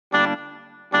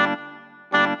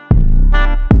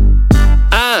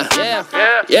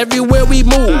everywhere we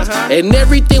move, and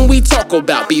everything we talk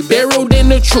about be buried in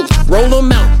the truth. Roll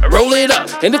them out, roll it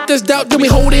up, and if there's doubt, then we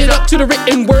hold it up to the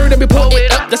written word and we pull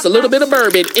it up. That's a little bit of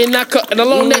bourbon in our cup, and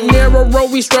along that narrow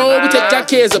road we stroll. We take our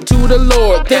cares up to the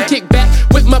Lord, then kick back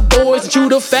with my boys and chew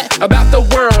the fat about the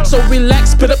world. So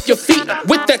relax, put up your feet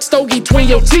with that stogie between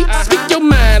your teeth. Speak your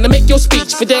mind and make your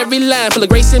speech with every line full of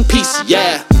grace and peace.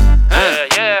 Yeah.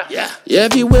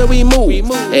 Everywhere we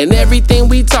move, and everything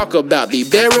we talk about be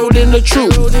buried in the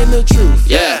truth.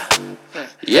 Yeah.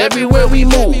 Everywhere we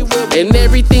move, and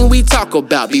everything we talk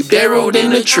about be buried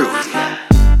in the truth.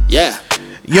 Yeah.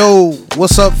 Yo,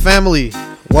 what's up, family?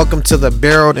 Welcome to the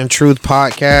Buried in Truth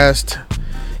podcast.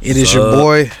 It is your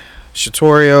boy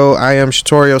Shatorio. I am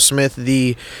Shatorio Smith,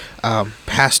 the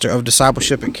pastor of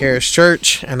discipleship at Charis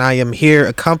Church, and I am here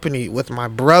accompanied with my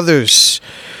brothers.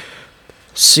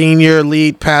 Senior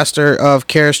lead pastor of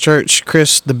Charis Church,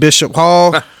 Chris the Bishop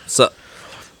Hall. What's up?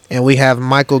 And we have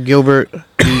Michael Gilbert,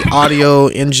 the audio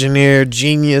engineer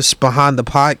genius behind the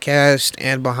podcast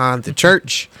and behind the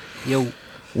church. Yo.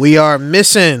 We are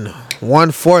missing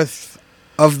 1/4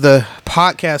 of the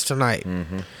podcast tonight.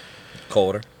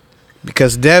 Quarter.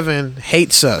 Because Devin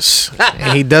hates us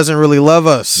and he doesn't really love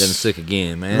us. Been sick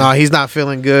again, man. No, he's not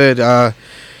feeling good.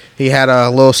 He had a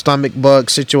little stomach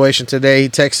bug situation today. He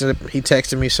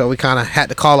texted me, so we kind of had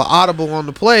to call an audible on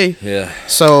the play. Yeah.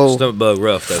 So stomach bug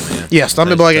rough though, man. Yeah,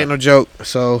 stomach bug ain't no joke.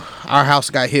 So our house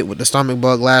got hit with the stomach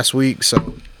bug last week,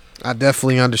 so I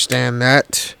definitely understand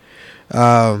that.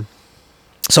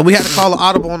 So we had to call an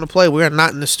audible on the play. We are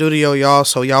not in the studio, y'all,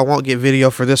 so y'all won't get video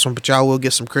for this one, but y'all will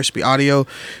get some crispy audio.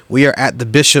 We are at the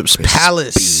Bishop's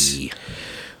Palace.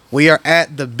 We are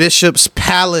at the Bishop's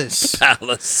Palace.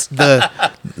 The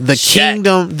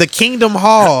Kingdom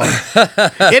Hall.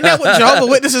 Isn't that what Jehovah's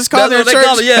Witnesses call their church?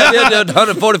 Call it. Yeah,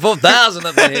 144,000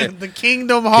 up in here. The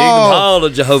Kingdom Hall. Kingdom Hall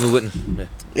of Jehovah's Witnesses.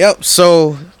 Yep,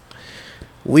 so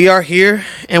we are here,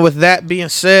 and with that being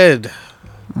said,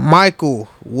 Michael,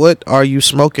 what are you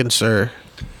smoking, sir?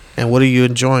 And what are you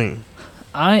enjoying?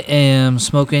 I am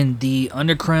smoking the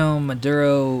Undercrown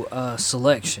Maduro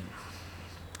selection.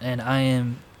 And I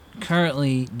am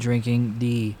currently drinking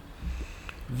the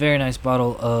very nice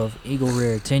bottle of Eagle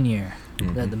Rare 10-year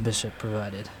that the Bishop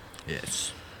provided.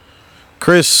 Yes.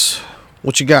 Chris,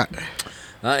 what you got?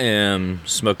 I am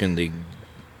smoking the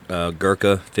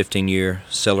Gurkha 15-year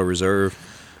Cellar Reserve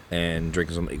and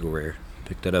drinking some Eagle Rare.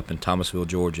 Picked that up in Thomasville,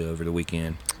 Georgia over the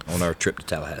weekend on our trip to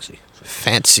Tallahassee.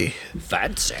 Fancy.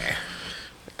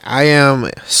 I am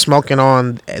smoking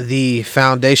on the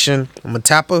Foundation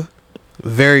Matapa.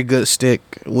 Very good stick.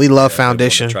 We love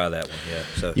Foundation. Try that one, yeah.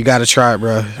 So you got to try it,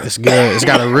 bro. It's good. It's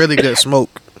got a really good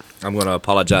smoke. I'm going to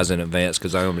apologize in advance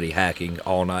because I'm going to be hacking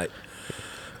all night.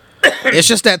 It's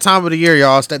just that time of the year,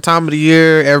 y'all. It's that time of the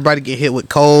year. Everybody get hit with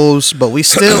colds, but we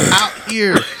still out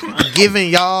here giving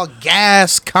y'all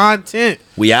gas content.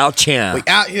 We out chow. We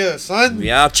out here, son. We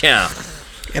out chow.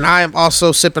 And I am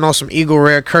also sipping on some Eagle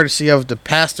Rare, courtesy of the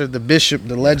pastor, the bishop,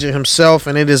 the legend himself,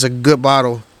 and it is a good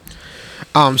bottle.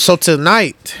 So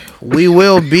tonight we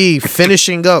will be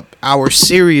finishing up our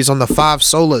series on the 5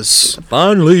 solas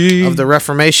finally of the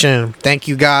Reformation. Thank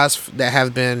you guys that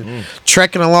have been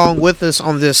trekking along with us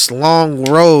on this long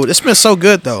road. It's been so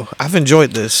good though. I've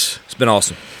enjoyed this. It's been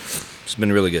awesome. It's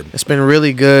been really good. It's been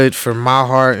really good for my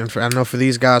heart, and I know for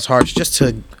these guys' hearts, just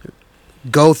to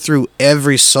go through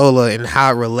every sola and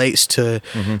how it relates to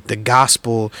the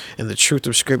gospel and the truth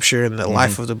of Scripture and the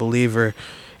life of the believer.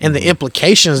 And the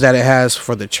implications that it has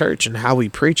for the church and how we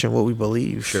preach and what we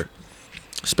believe. Sure.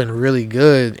 It's been really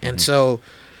good. And so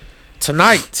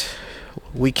tonight,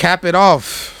 we cap it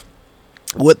off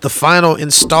with the final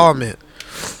installment.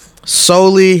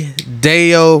 Soli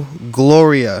Deo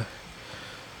Gloria.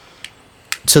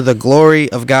 To the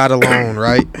glory of God alone,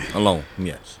 right? Alone,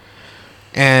 yes.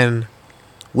 And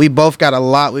we both got a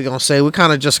lot we're gonna say. We're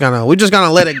just gonna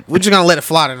let it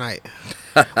fly tonight.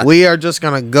 We are just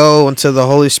gonna go until the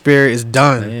Holy Spirit is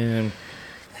done.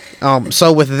 Man.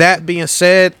 So with that being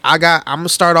said, I'm gonna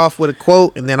start off with a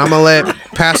quote, and then I'm gonna let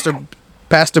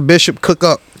Pastor Bishop cook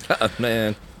up. Oh,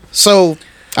 man. So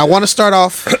I want to start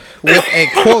off with a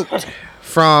quote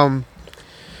from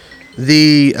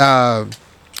the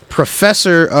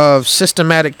professor of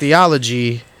systematic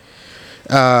theology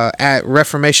at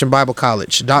Reformation Bible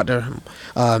College, Dr.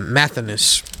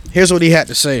 Mathinus. Here's what he had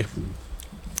to say.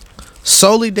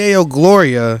 Soli Deo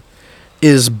Gloria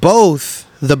is both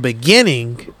the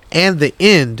beginning and the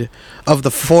end of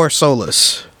the 4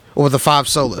 solas, or the 5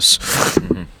 solas.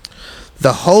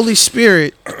 The Holy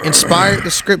Spirit inspired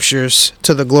the Scriptures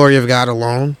to the glory of God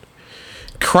alone.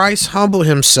 Christ humbled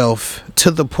himself to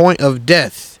the point of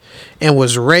death and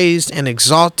was raised and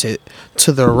exalted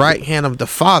to the right hand of the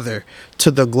Father,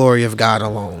 to the glory of God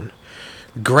alone.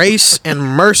 Grace and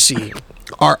mercy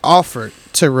are offered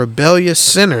to rebellious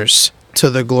sinners to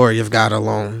the glory of God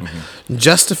alone.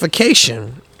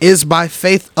 Justification is by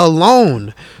faith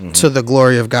alone to the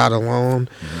glory of God alone.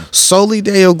 Soli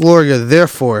Deo Gloria,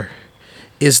 therefore,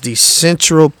 is the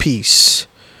central piece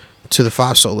to the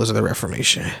five solas of the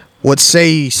Reformation. What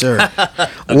say ye, sir?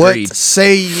 What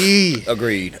say ye?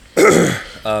 Agreed.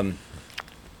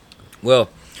 Well,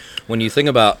 when you think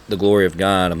about the glory of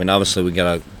God, I mean, obviously we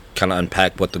got to kind of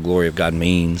unpack what the glory of God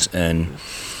means, and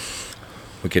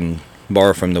we can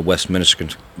borrow from the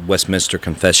Westminster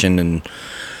Confession and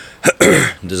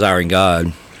Desiring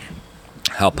God,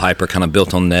 how Piper kind of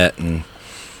built on that and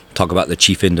talk about the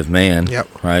chief end of man,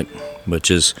 right?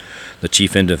 Which is the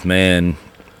chief end of man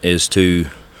is to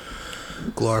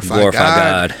glorify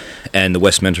God. And the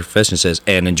Westminster Confession says,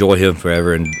 and enjoy him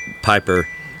forever. And Piper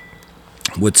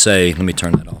would say, let me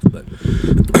turn that off, but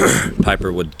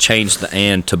Piper would change the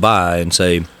and to by and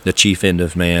say the chief end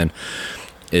of man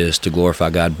is to glorify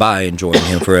God by enjoying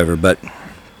him forever. But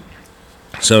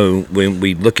so when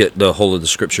we look at the whole of the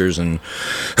scriptures and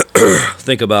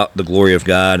think about the glory of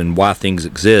God and why things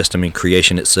exist, I mean,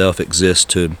 creation itself exists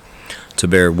to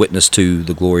bear witness to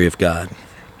the glory of God.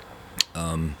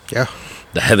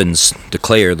 The heavens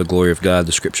declare the glory of God,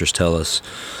 the scriptures tell us.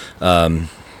 And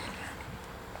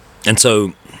so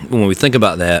when we think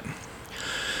about that,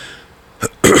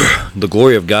 the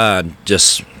glory of God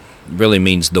just really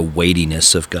means the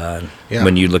weightiness of God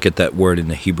when you look at that word in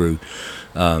the Hebrew.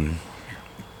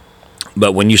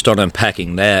 But when you start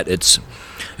unpacking that, it's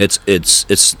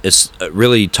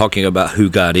really talking about who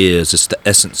God is. It's the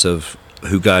essence of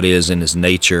who God is in his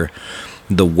nature,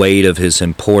 the weight of his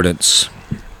importance.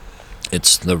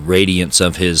 It's the radiance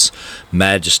of his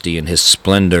majesty and his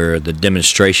splendor, the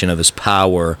demonstration of his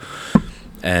power,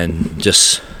 and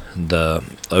just the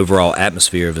overall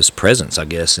atmosphere of his presence, I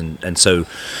guess. And so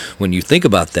when you think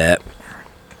about that,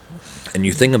 and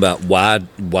you think about why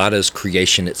does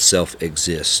creation itself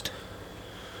exist?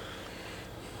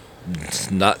 It's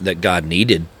not that God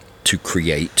needed to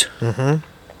create.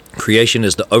 Creation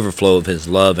is the overflow of his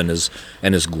love and his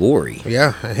glory.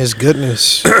 Yeah, his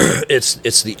goodness.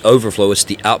 It's the overflow. It's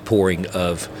the outpouring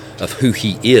of who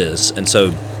he is. And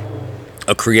so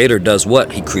a creator does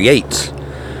what? He creates.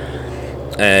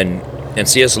 And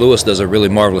C.S. Lewis does a really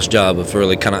marvelous job of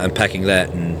really kind of unpacking that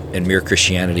in Mere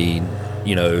Christianity,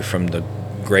 you know, from the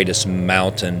greatest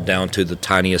mountain down to the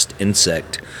tiniest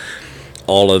insect.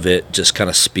 All of it just kind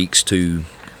of speaks to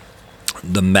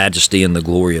the majesty and the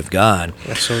glory of God.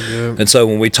 That's so good. And so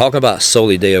when we talk about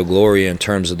Soli Deo Gloria in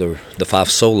terms of the five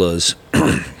solas,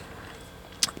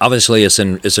 obviously it's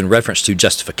in reference to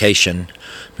justification,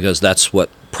 because that's what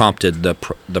prompted the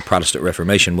Protestant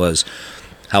Reformation, was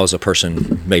how is a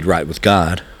person made right with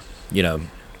God, you know.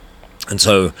 And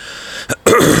so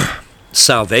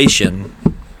salvation,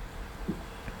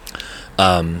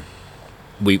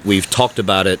 we've talked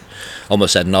about it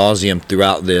almost ad nauseum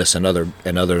throughout this and other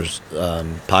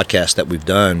podcasts that we've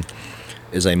done,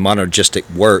 is a monergistic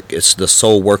work. It's the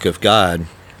sole work of God,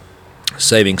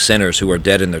 saving sinners who are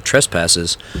dead in their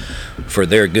trespasses for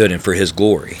their good and for his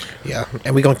glory. Yeah,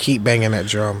 and we're going to keep banging that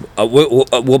drum.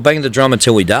 We'll bang the drum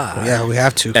until we die. Yeah, we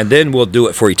have to. And then we'll do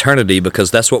it for eternity, because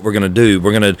that's what we're going to do.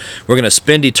 We're going to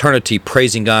spend eternity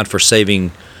praising God for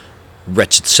saving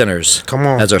wretched sinners. Come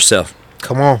on. As ourselves.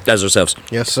 Come on. As ourselves.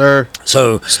 Yes, sir.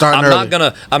 So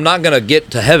I'm not gonna get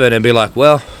to heaven and be like,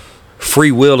 well,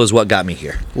 free will is what got me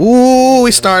here. Ooh,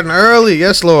 we starting early.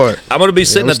 Yes, Lord. I'm gonna be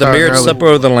sitting at the marriage supper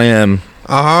of the Lamb,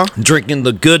 drinking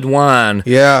the good wine,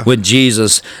 with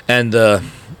Jesus, and the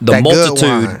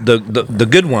multitude, the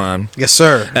good wine. Yes,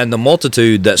 sir. And the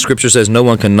multitude that Scripture says no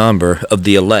one can number, of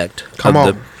the elect.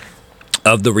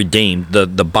 Of the redeemed, the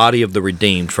body of the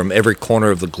redeemed from every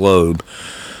corner of the globe,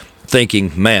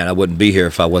 thinking, man, I wouldn't be here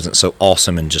if I wasn't so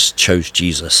awesome and just chose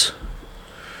Jesus.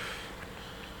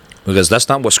 Because that's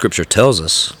not what Scripture tells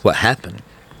us what happened.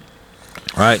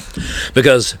 Right?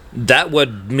 Because that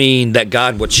would mean that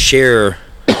God would share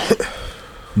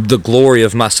the glory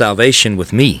of my salvation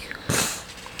with me.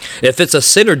 If it's a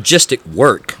synergistic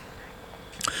work,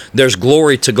 there's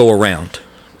glory to go around.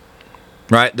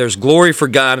 Right? There's glory for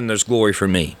God and there's glory for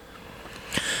me.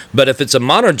 But if it's a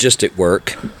monergistic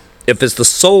work, if it's the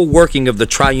sole working of the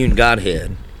triune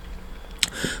Godhead,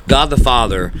 God the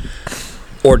Father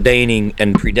ordaining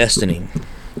and predestining,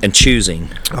 and choosing.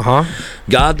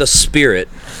 God the Spirit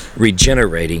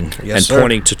regenerating and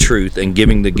pointing to truth and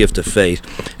giving the gift of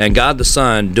faith, and God the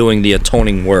Son doing the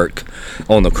atoning work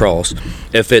on the cross.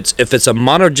 If it's a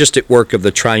monergistic work of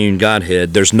the triune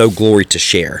Godhead, there's no glory to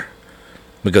share,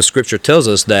 because Scripture tells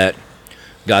us that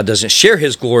God doesn't share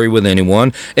his glory with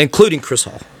anyone, including Chris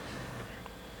Hall.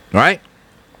 All right?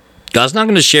 God's not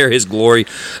going to share his glory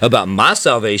about my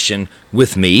salvation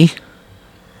with me.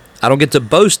 I don't get to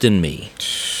boast in me.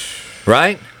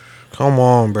 Right? Come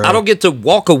on, bro. I don't get to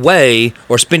walk away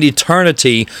or spend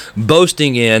eternity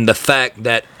boasting in the fact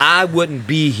that I wouldn't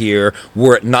be here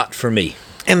were it not for me.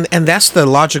 And that's the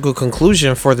logical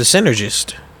conclusion for the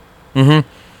synergist. Mm-hmm.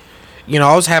 You know,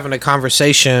 I was having a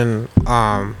conversation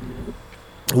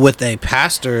with a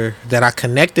pastor that I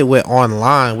connected with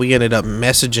online. We ended up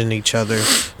messaging each other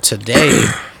today,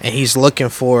 and he's looking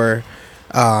for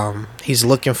a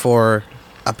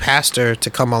pastor to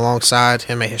come alongside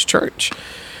him at his church.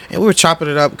 And we were chopping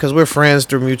it up because we're friends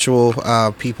through mutual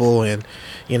people, and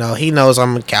you know, he knows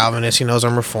I'm a Calvinist, he knows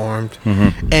I'm Reformed,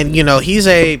 and you know, he's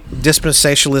a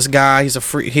dispensationalist guy.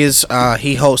 He's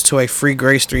he holds to a free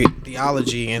grace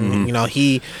theology, and you know,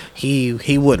 he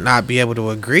would not be able to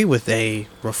agree with a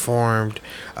Reformed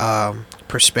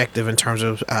perspective in terms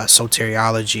of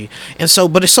soteriology. And so,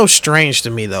 but it's so strange to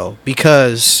me though,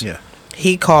 because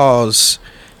he calls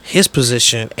his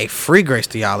position a free grace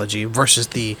theology versus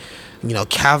the, you know,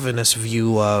 Calvinist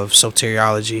view of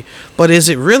soteriology. But is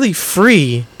it really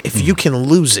free if you can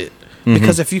lose it?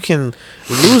 Because if you can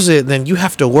lose it, then you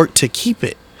have to work to keep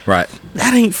it. Right.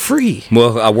 That ain't free.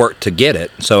 Well, I work to get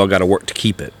it, so I got to work to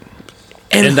keep it.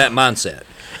 And in that mindset.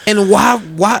 And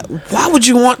why would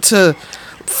you want to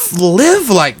live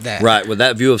like that? Right. With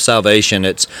that view of salvation,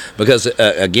 it's because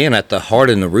again, at the heart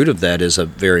and the root of that is a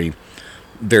very,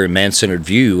 very man-centered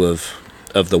view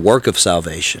of the work of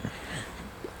salvation.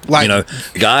 Like, you know,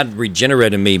 God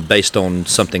regenerated me based on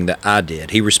something that I did.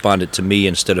 He responded to me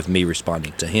instead of me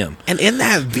responding to him. And in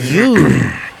that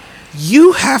view,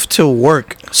 you have to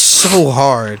work so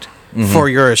hard for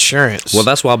your assurance. Well,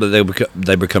 that's why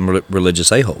they become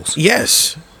religious a-holes.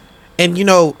 Yes. And, you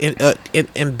know,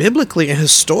 in biblically and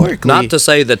historically... Not to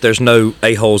say that there's no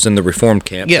a-holes in the Reformed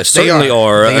camp. Yes, there certainly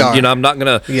are. They are. You know, I'm not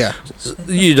going to... Yeah.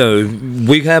 You know,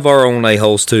 we have our own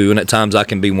a-holes, too, and at times I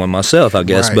can be one myself, I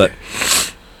guess, but...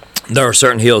 There are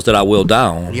certain hills that I will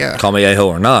down. Yeah. Call me a-hole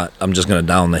or not, I'm just going to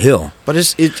down the hill. But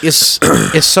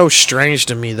it's so strange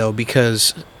to me, though,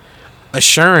 because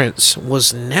assurance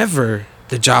was never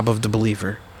the job of the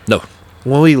believer. No.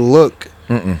 When we look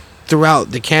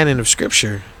throughout the canon of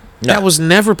Scripture, that was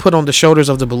never put on the shoulders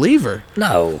of the believer.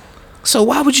 No. So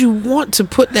why would you want to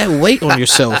put that weight on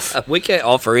yourself? We can't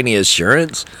offer any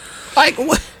assurance. Like,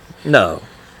 what? No.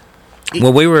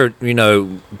 When we were, you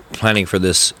know, planning for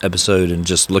this episode and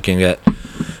just looking at,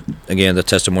 again, the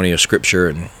testimony of Scripture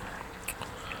and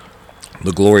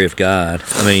the glory of God,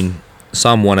 I mean,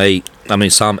 Psalm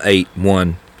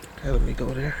 8:1. Okay, let me go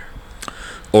there.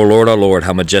 O Lord,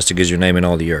 how majestic is your name in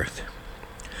all the earth.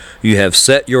 You have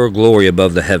set your glory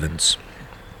above the heavens.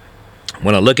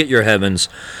 When I look at your heavens,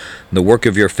 the work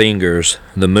of your fingers,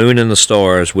 the moon and the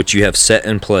stars, which you have set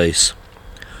in place,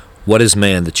 what is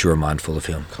man that you are mindful of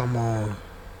him? Come on.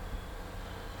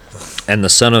 And the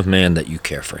Son of Man that you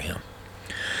care for him.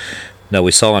 Now,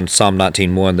 we saw in Psalm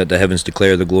 19:1 that the heavens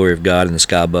declare the glory of God and the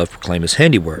sky above proclaim his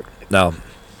handiwork. Now,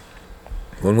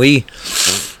 when we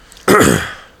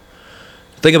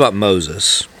think about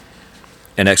Moses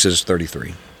in Exodus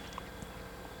 33,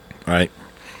 right?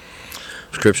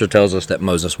 Scripture tells us that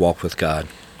Moses walked with God.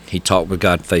 He talked with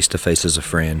God face to face as a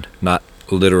friend, not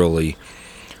literally.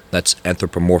 That's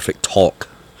anthropomorphic talk.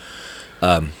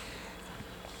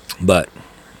 But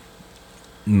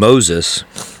Moses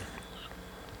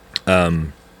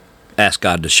asked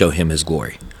God to show him his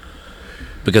glory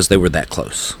because they were that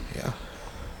close. Yeah.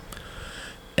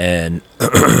 And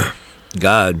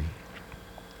God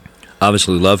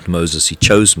obviously loved Moses. He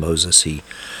chose Moses. He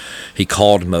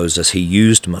called Moses. He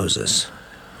used Moses.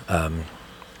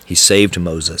 He saved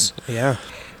Moses. Yeah.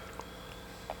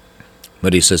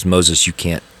 But he says, Moses, you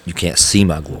can't see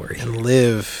my glory And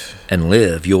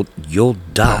live. You'll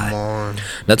die. Come on.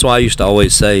 That's why I used to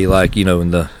always say, like, you know, in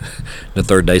the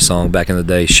Third Day song back in the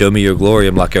day, show me your glory.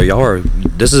 I'm like,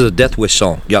 this is a death wish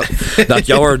song. Y'all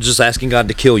are just asking God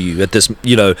to kill you at this,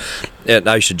 you know. And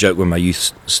I used to joke with my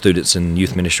youth students in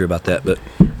youth ministry about that, but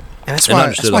And that's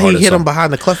why he hit him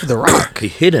behind the cleft of the rock. He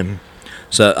hit him.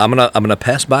 So I'm gonna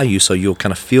pass by you, so you'll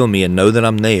kind of feel me and know that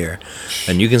I'm there,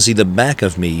 and you can see the back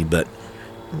of me.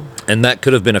 And that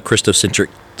could have been a Christocentric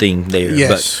thing there.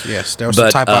 Yes, there was some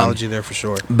typology there for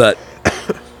sure. But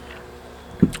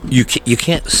you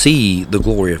can't see the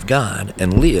glory of God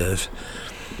and live.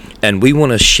 And we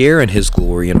want to share in His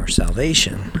glory in our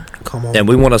salvation. Come on. And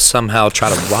we want to somehow try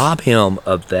to rob Him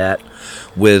of that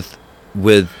with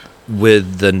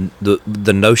the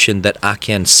notion that I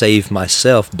can save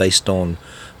myself based on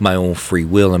my own free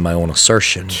will and my own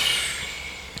assertion.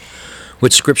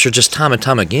 Which Scripture just time and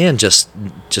time again just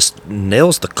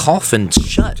nails the coffin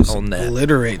shut Just on that.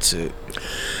 obliterates it.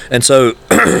 And so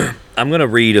I'm going to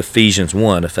read Ephesians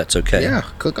 1, if that's okay. Yeah,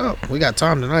 cook up. We got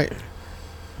time tonight.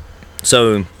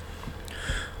 So,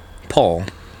 Paul,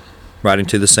 writing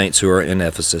to the saints who are in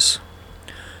Ephesus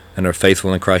and are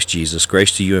faithful in Christ Jesus,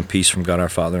 grace to you and peace from God our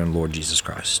Father and Lord Jesus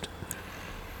Christ.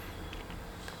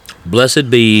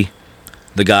 Blessed be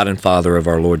the God and Father of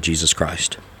our Lord Jesus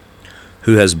Christ,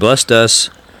 who has blessed us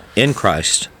in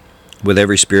Christ with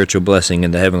every spiritual blessing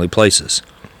in the heavenly places,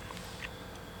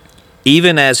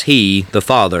 even as He, the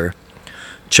Father,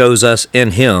 chose us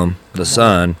in Him, the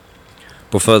Son,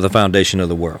 before the foundation of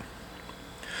the world.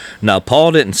 Now,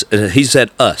 Paul didn't. He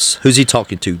said us. Who's he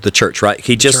talking to? The church, right?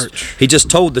 He just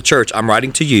told the church, "I'm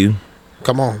writing to you.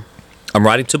 Come on. I'm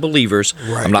writing to believers.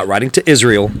 Right. I'm not writing to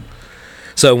Israel."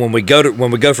 So when we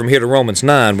go from here to Romans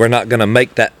 9, we're not going to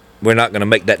make that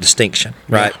distinction,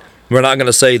 right? Yeah. We're not going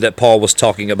to say that Paul was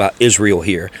talking about Israel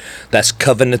here. That's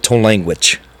covenantal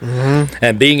language. Mm-hmm.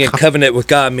 And being in covenant with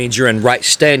God means you're in right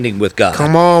standing with God.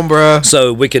 Come on, bruh.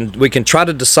 So we can try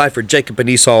to decipher Jacob and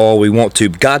Esau all we want to.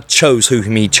 God chose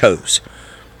whom He chose,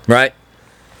 right?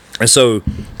 And so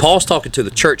Paul's talking to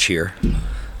the church here,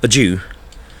 a Jew,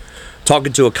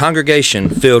 talking to a congregation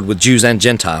filled with Jews and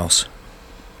Gentiles,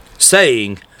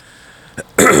 saying,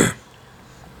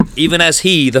 even as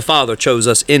He, the Father, chose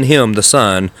us in Him, the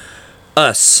Son,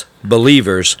 us,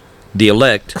 believers, the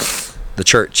elect, the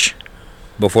church,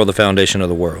 before the foundation of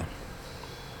the world,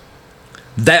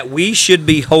 that we should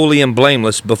be holy and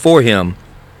blameless before Him.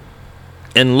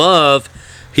 In love,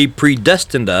 He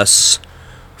predestined us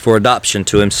for adoption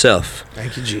to Himself.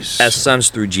 Thank you, Jesus. As sons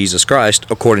through Jesus Christ,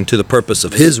 according to the purpose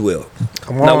of His will.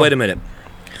 Come on. Now, wait a minute.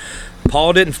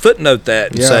 Paul didn't footnote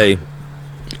that and say,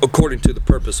 according to the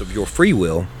purpose of your free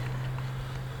will.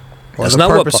 Or the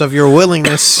purpose of your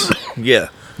willingness. Yeah.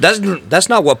 That's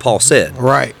not what Paul said.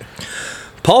 Right.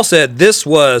 Paul said this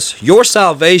was, your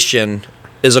salvation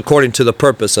is according to the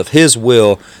purpose of His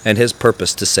will and His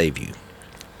purpose to save you.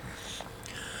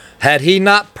 Had He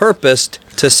not purposed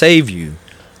to save you,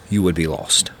 you would be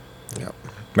lost. Yep.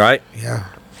 Right? Yeah.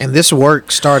 And this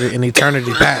work started in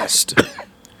eternity past.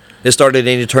 It started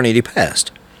in eternity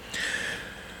past.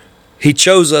 He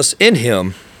chose us in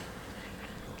Him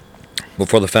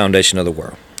before the foundation of the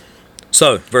world.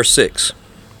 So, verse 6.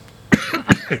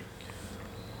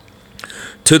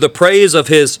 To the praise of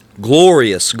His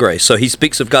glorious grace. So he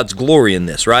speaks of God's glory in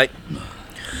this, right?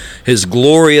 His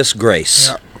glorious grace.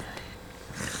 Yep.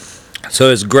 So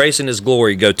His grace and His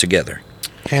glory go together.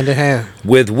 Hand in hand.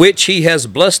 With which He has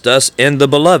blessed us in the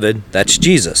beloved, that's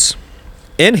Jesus.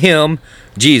 In Him,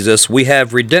 Jesus, we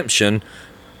have redemption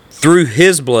through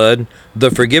His blood,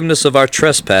 the forgiveness of our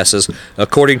trespasses,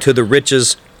 according to the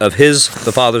riches of His,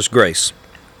 the Father's grace,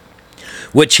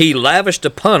 which He lavished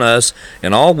upon us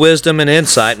in all wisdom and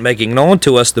insight, making known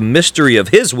to us the mystery of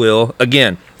His will.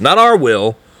 Again, not our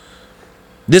will.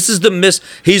 This is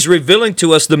He's revealing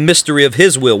to us the mystery of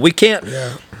His will. We can't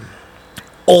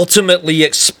ultimately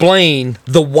explain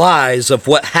the whys of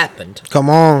what happened. Come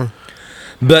on.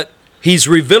 But He's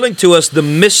revealing to us the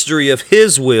mystery of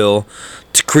His will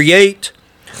to create,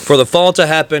 for the fall to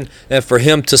happen, and for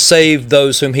Him to save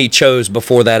those whom He chose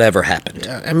before that ever happened.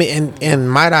 Yeah, I mean, and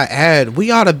might I add,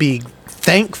 we ought to be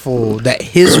thankful that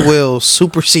His will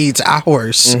supersedes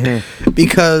ours. Mm-hmm.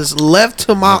 Because left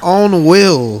to my own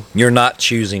will, you're not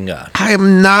choosing God. I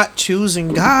am not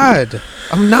choosing God.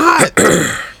 I'm not.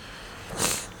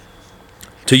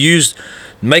 To use,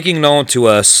 making known to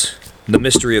us the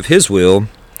mystery of His will,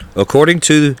 according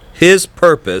to His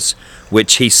purpose,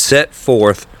 which He set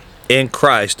forth in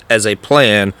Christ as a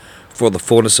plan for the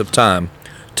fullness of time,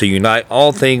 to unite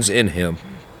all things in Him,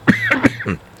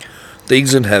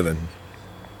 things in heaven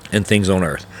and things on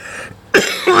earth.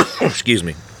 Excuse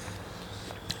me.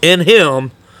 In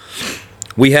Him,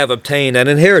 we have obtained an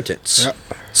inheritance. Yep.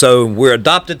 So we're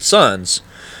adopted sons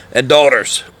and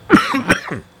daughters.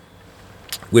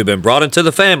 We've been brought into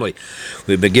the family.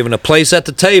 We've been given a place at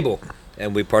the table.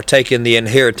 And we partake in the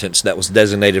inheritance that was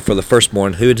designated for the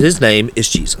firstborn, who His name is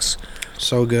Jesus.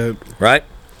 So good. Right?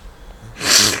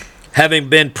 Having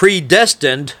been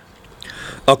predestined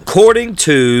according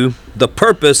to the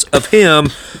purpose of Him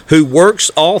who works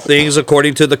all things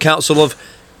according to the counsel of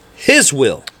His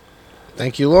will.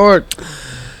 Thank you, Lord.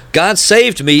 God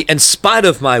saved me in spite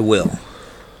of my will.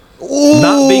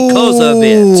 Not because of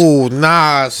it. Ooh,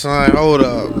 nah, son, hold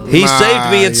up. He saved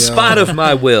me in spite of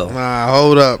my will. Nah,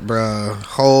 hold up, bro.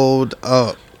 Hold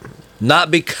up.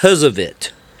 Not because of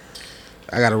it.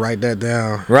 I gotta write that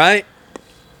down. Right?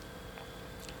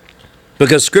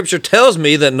 Because Scripture tells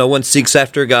me that no one seeks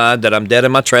after God, that I'm dead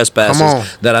in my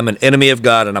trespasses, that I'm an enemy of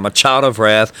God, and I'm a child of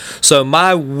wrath. So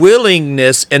my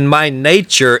willingness and my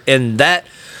nature in that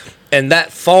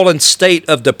fallen state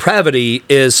of depravity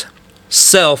is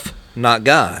self, not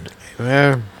God.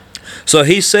 Yeah. So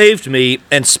he saved me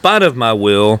in spite of my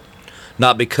will,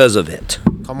 not because of it.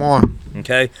 Come on.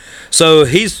 Okay? So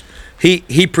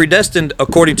he predestined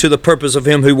according to the purpose of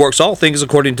him who works all things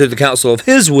according to the counsel of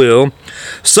his will,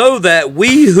 so that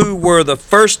we who were the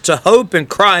first to hope in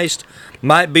Christ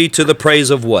might be to the praise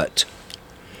of what?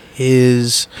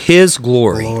 His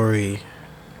glory.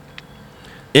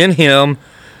 In him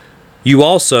you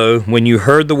also, when you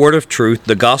heard the word of truth,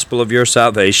 the gospel of your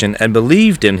salvation, and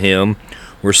believed in him,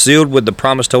 were sealed with the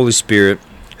promised Holy Spirit,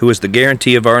 who is the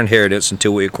guarantee of our inheritance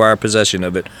until we acquire possession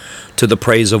of it, to the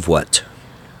praise of what?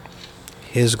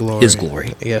 His glory. His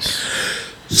glory. Yes.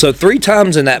 So 3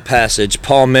 times in that passage,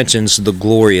 Paul mentions the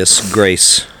glorious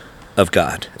grace of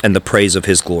God and the praise of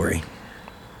his glory.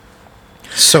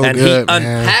 So and good, he man.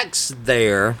 unpacks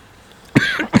there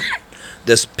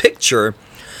this picture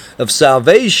of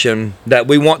salvation that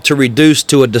we want to reduce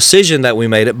to a decision that we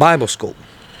made at Bible school,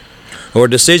 or a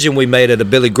decision we made at a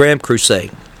Billy Graham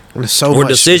crusade, or a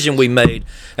decision we made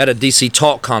at a DC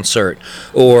Talk concert,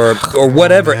 or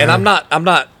whatever. And I'm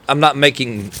not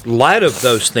making light of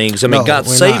those things. I mean, God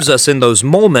saves us in those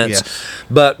moments,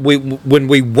 but when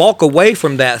we walk away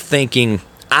from that thinking,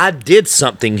 I did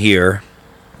something here,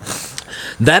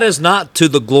 that is not to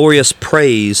the glorious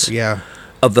praise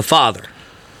of the Father.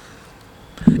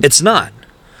 It's not.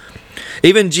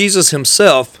 Even Jesus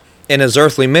himself in his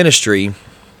earthly ministry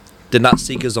did not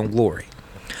seek his own glory.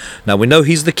 Now we know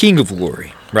he's the King of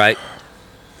glory, right?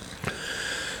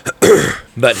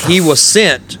 But he was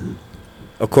sent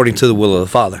according to the will of the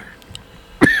Father,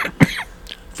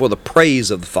 for the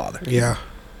praise of the Father. Yeah.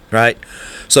 Right?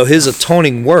 So his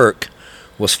atoning work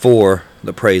was for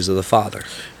the praise of the Father.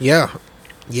 Yeah.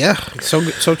 Yeah.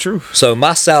 So true. So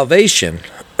my salvation,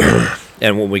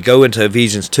 and when we go into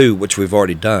Ephesians 2, which we've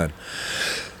already done,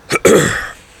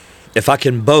 if I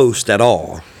can boast at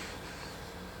all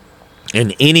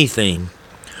in anything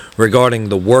regarding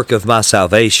the work of my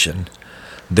salvation,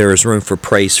 there is room for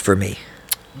praise for me.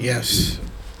 Yes.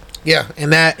 Yeah,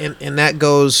 and that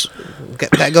goes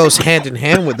hand in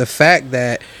hand with the fact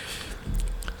that,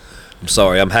 I'm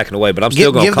sorry, I'm hacking away, but I'm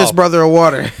still going to give this brother a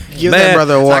water. Give that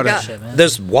brother a water.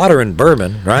 There's water in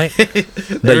bourbon, right?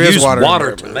 They use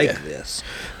water to make this.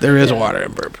 There is water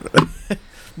in bourbon.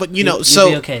 But you'll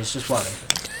be okay. It's just water.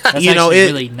 That's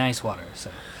really nice water. So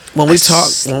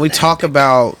when we talk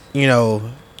about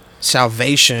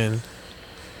salvation,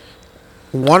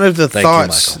 one of the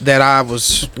thoughts that I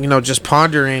was just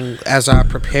pondering as I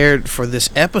prepared for this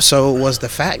episode was the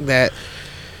fact that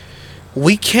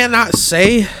we cannot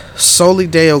say Soli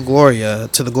Deo Gloria,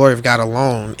 to the glory of God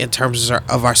alone, in terms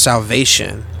of our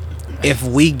salvation, if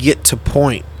we get to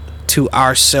point to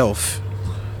ourself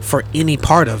for any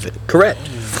part of it. Correct.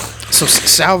 So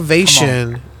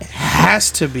salvation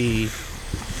has to be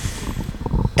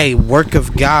a work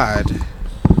of God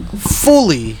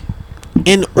fully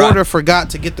in order for God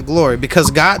to get the glory,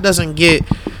 because God doesn't get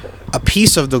a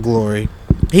piece of the glory.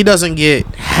 He doesn't get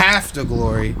half the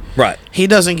glory. Right. He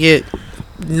doesn't get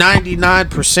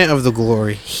 99% of the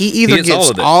glory. He either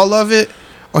gets all of it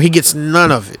or he gets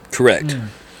none of it. Correct.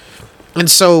 And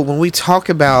so when we talk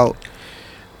about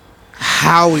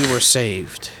how we were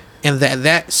saved and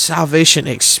that salvation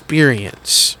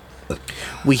experience,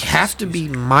 we have to be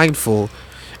mindful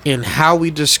in how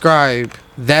we describe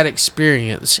that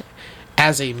experience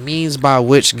as a means by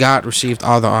which God received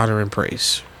all the honor and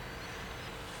praise.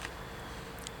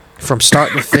 From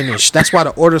start to finish. That's why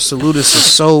the order salutis is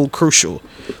so crucial.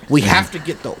 We have to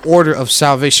get the order of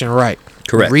salvation right.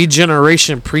 Correct.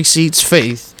 Regeneration precedes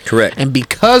faith. Correct. And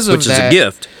because of which is a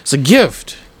gift. It's a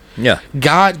gift. Yeah.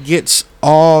 God gets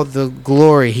all the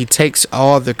glory. He takes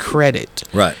all the credit.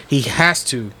 Right. He has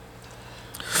to.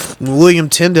 William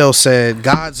Tyndale said,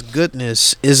 God's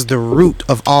goodness is the root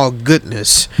of all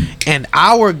goodness, and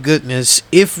our goodness,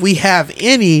 if we have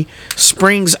any,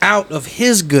 springs out of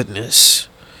his goodness.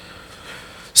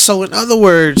 So in other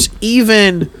words,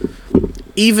 even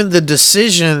the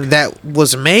decision that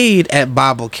was made at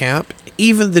Bible camp,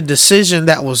 even the decision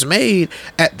that was made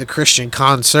at the Christian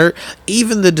concert,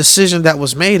 even the decision that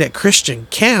was made at Christian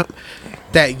camp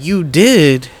that you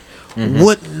did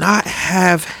would not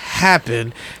have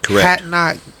happened Correct. had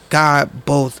not God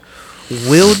both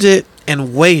willed it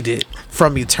and waited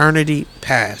from eternity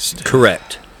past.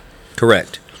 Correct.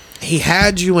 He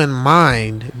had you in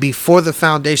mind before the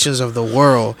foundations of the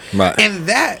world. Right. And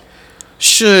that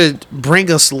should bring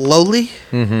us lowly.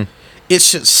 It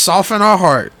should soften our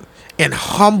heart and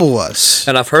humble us.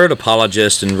 And I've heard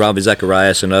apologists and Ravi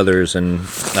Zacharias and others, and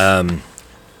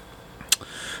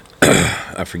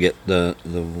I forget the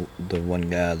one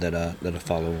guy that I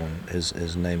follow on.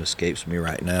 His name escapes me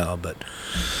right now, but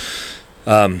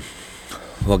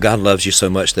well, God loves you so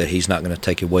much that He's not going to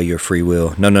take away your free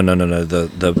will. No.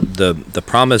 The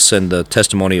promise and the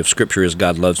testimony of Scripture is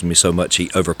God loves me so much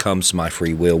He overcomes my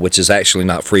free will, which is actually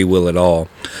not free will at all.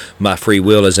 My free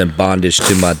will is in bondage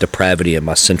to my depravity and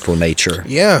my sinful nature.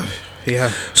 Yeah.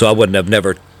 So I wouldn't have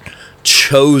never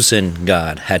chosen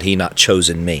God had He not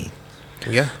chosen me.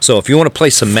 Yeah. So if you want to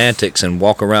play semantics and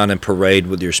walk around and parade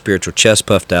with your spiritual chest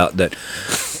puffed out that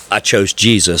I chose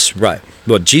Jesus, right.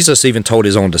 Well, Jesus even told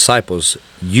His own disciples,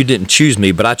 you didn't choose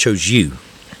me, but I chose you.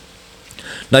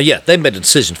 Now, yeah, they made a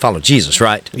decision to follow Jesus,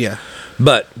 right? Yeah.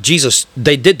 But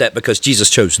they did that because Jesus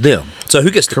chose them. So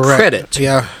who gets the credit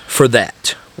for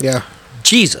that? Yeah.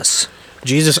 Jesus.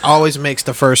 Jesus always makes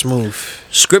the first move.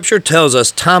 Scripture tells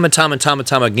us time and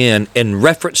time again, in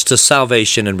reference to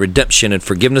salvation and redemption and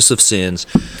forgiveness of sins,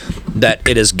 that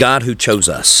it is God who chose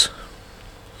us.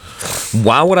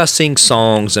 Why would I sing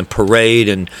songs and parade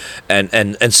and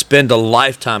spend a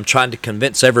lifetime trying to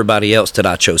convince everybody else that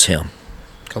I chose Him?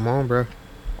 Come on, bro.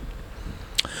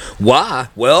 Why?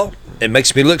 Well, it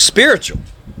makes me look spiritual.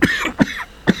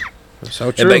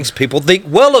 So true. It makes people think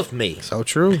well of me. So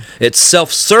true. It's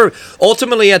self-serving.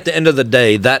 Ultimately, at the end of the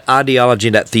day, that ideology,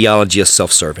 that theology is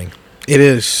self-serving. It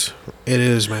is,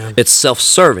 man. It's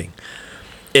self-serving.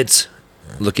 It's,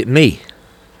 look at me.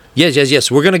 Yes.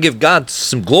 We're going to give God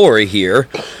some glory here,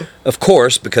 of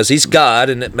course, because He's God,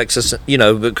 and it makes us,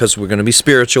 because we're going to be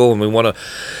spiritual and we want to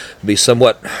be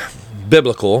somewhat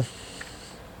biblical.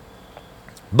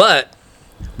 But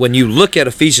when you look at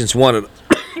Ephesians 1 and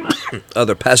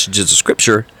other passages of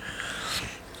Scripture,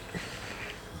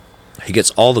 He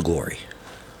gets all the glory.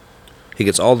 He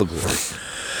gets all the glory.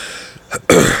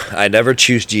 I never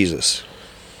choose Jesus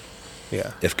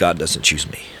if God doesn't choose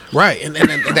me. Right, and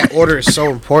that order is so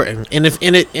important. And if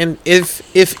anything,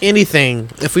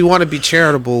 if we want to be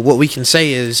charitable, what we can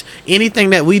say is anything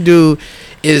that we do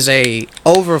is a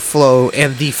overflow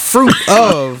and the fruit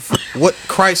of what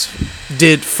Christ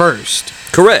did first.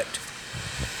 Correct.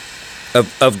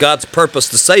 Of God's purpose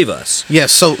to save us.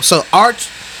 Yes. So our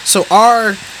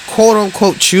quote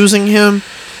unquote choosing Him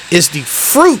is the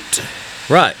fruit,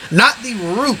 right? Not the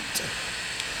root.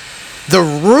 The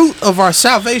root of our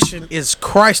salvation is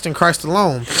Christ and Christ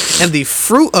alone, and the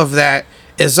fruit of that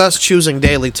is us choosing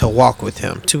daily to walk with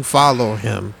Him, to follow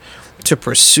Him, to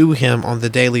pursue Him on the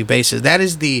daily basis. That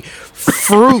is the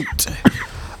fruit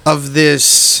of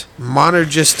this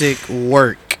monergistic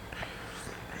work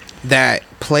that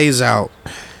plays out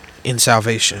in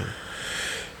salvation.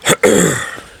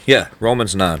 Yeah,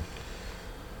 Romans 9.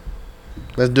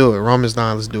 Let's do it. Romans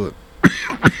 9, let's do it.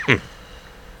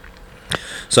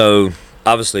 So,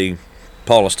 obviously,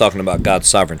 Paul is talking about God's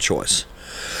sovereign choice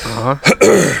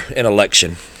in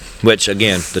election, which,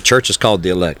 again, the church is called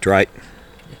the elect, right?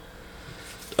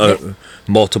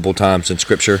 Multiple times in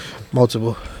Scripture.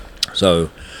 Multiple. So,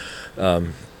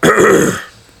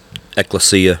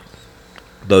 ecclesia,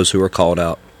 those who are called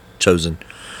out, chosen.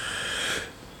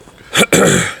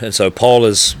 And so Paul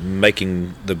is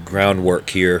making the groundwork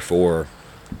here for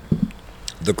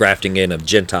the grafting in of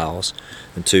Gentiles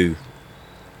into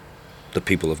the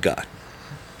people of God.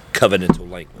 Covenantal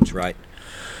language, right?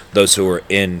 Those who are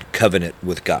in covenant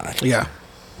with God. Yeah.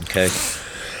 Okay.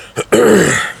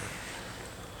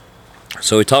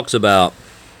 So he talks about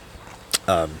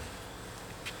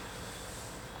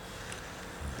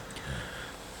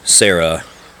Sarah,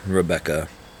 Rebecca,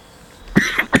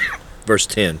 verse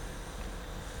 10.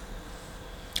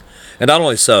 And not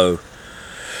only so,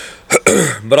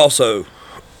 but also,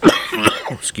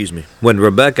 excuse me, when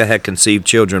Rebekah had conceived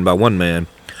children by one man,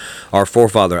 our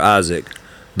forefather Isaac,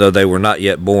 though they were not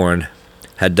yet born,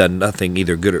 had done nothing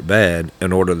either good or bad,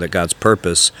 in order that God's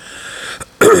purpose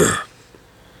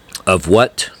of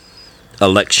what?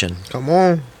 Election. Come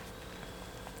on.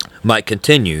 Might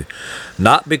continue,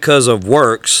 not because of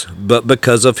works, but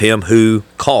because of Him who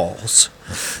calls.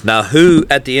 Now, who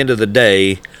at the end of the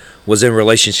day was in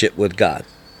relationship with God?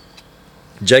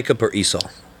 Jacob or Esau?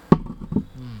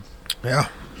 Yeah.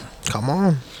 Come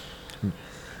on.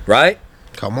 Right?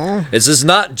 Come on. This is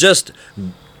not just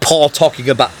Paul talking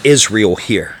about Israel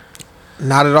here.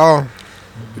 Not at all.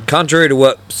 Contrary to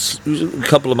what a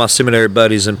couple of my seminary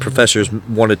buddies and professors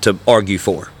wanted to argue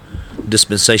for,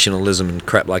 dispensationalism and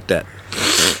crap like that.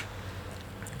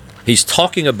 He's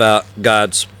talking about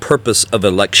God's purpose of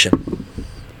election,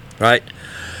 right?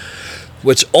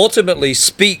 Which ultimately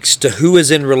speaks to who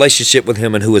is in relationship with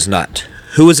him and who is not.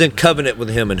 Who is in covenant with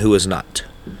him and who is not.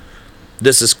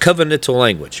 This is covenantal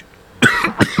language.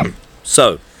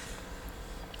 So,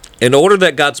 in order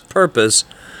that God's purpose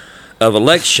of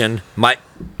election might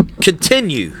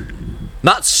continue,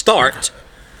 not start,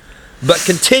 but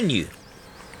continue.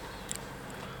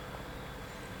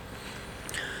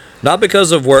 Not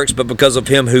because of works, but because of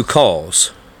him who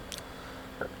calls.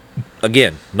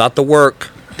 Again, not the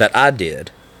work that I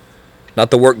did,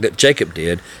 not the work that Jacob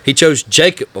did. He chose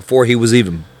Jacob before he was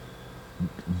even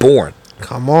born.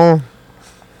 Come on.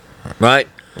 Right?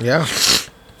 Yeah.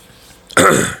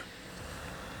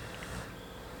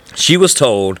 She was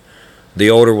told, the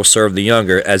older will serve the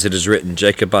younger, as it is written,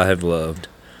 Jacob I have loved,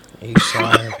 Esau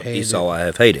I have hated. Esau I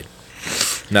have hated.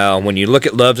 Now, when you look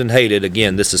at loved and hated,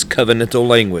 again, this is covenantal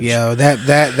language. Yeah,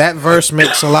 that verse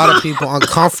makes a lot of people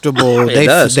uncomfortable. It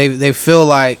does. They feel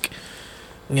like,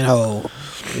 you know,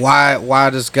 why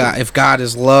does God, if God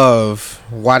is love,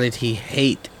 why did he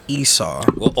hate Esau?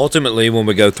 Well, ultimately, when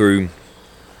we go through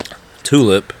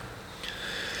Tulip,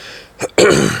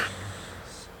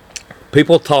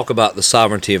 people talk about the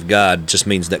sovereignty of God just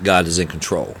means that God is in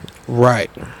control. Right.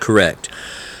 Correct.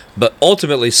 But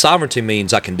ultimately, sovereignty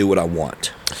means I can do what I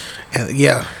want.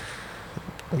 Yeah.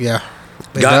 Yeah.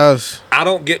 It God, does. I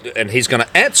don't get, and he's going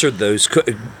to answer those.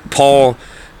 Paul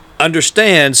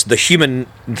understands the human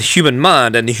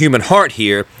mind and the human heart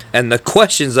here, and the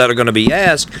questions that are going to be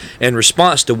asked in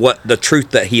response to what the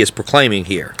truth that he is proclaiming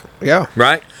here. Yeah.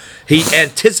 Right? He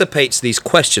anticipates these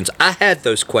questions. I had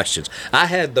those questions. I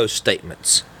had those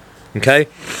statements. Okay?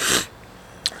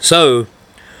 So,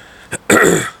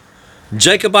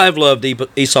 Jacob I have loved,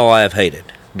 Esau I have hated.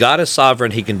 God is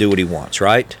sovereign. He can do what he wants,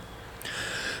 right?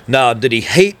 Now, did he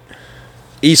hate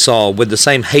Esau with the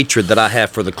same hatred that I have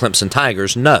for the Clemson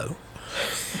Tigers? No.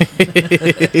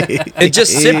 It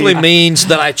just simply means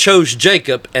that I chose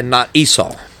Jacob and not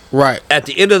Esau. Right. At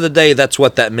the end of the day, that's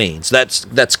what that means. That's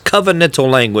covenantal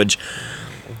language.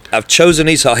 I've chosen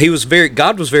Esau.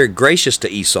 God was very gracious to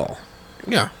Esau.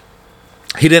 Yeah.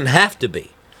 He didn't have to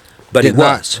be, but he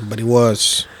was. But he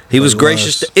was. He was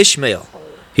gracious to Ishmael.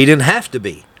 He didn't have to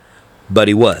be, but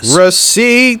he was.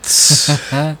 Receipts.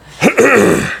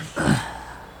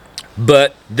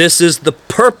 But this is the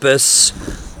purpose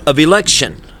of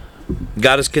election.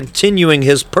 God is continuing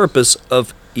his purpose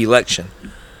of election.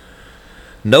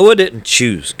 Noah didn't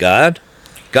choose God.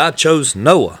 God chose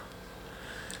Noah.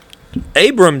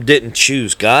 Abram didn't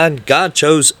choose God. God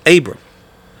chose Abram.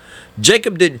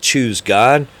 Jacob didn't choose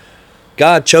God.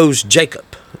 God chose Jacob.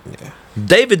 Yeah.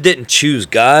 David didn't choose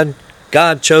God.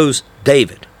 God chose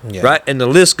David. Yeah. Right? And the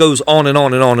list goes on and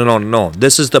on and on and on and on.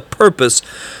 This is the purpose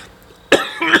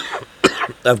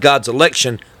of God's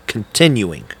election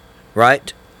continuing,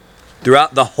 right?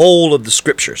 Throughout the whole of the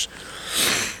scriptures.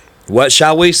 What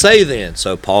shall we say then?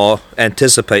 So Paul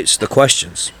anticipates the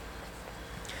questions.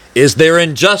 Is there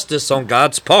injustice on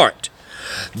God's part?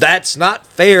 That's not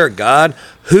fair, God.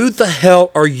 Who the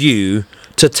hell are you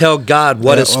to tell God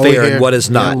what is fair and what is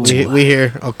not? Yeah, we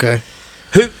here. Okay.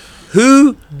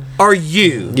 Who are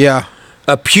you? Yeah.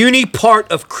 A puny part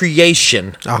of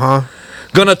creation. Uh-huh.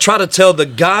 Gonna try to tell the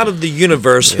God of the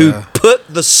universe who put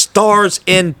the stars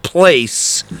in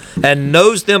place and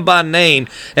knows them by name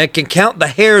and can count the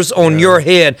hairs on your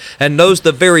head and knows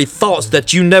the very thoughts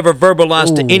that you never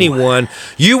verbalized to anyone.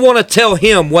 You want to tell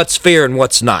him what's fair and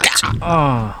what's not.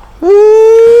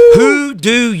 Who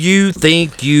do you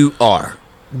think you are?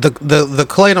 The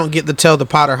clay don't get to tell the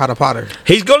potter how to potter.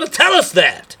 He's gonna tell us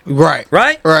that. Right.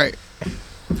 Right? Right.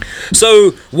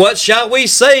 So what shall we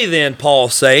say then,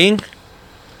 Paul's saying?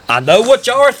 I know what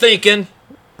y'all are thinking.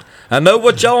 I know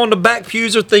what y'all on the back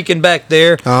pews are thinking back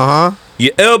there. Uh-huh.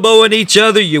 You're elbowing each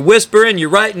other, you're whispering, you're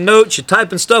writing notes, you're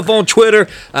typing stuff on Twitter.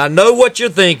 I know what you're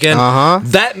thinking. Uh-huh.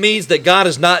 That means that God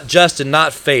is not just and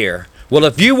not fair. Well,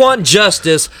 if you want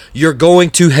justice, you're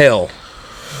going to hell.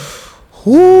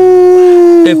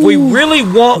 Ooh. If we really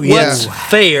want what's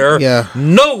fair,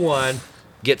 no one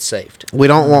gets saved. We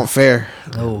don't want fair.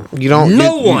 No. You don't.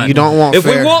 No one. You don't want if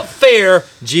fair. we want fair,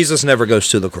 Jesus never goes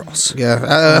to the cross. Yeah,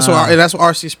 that's what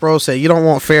R.C. Sproul said. You don't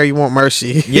want fair, you want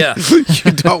mercy. Yeah. You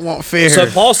don't want fair. So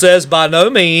Paul says, by no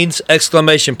means,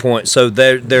 exclamation point. So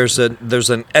there's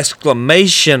an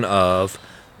exclamation of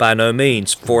by no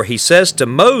means. For he says to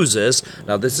Moses,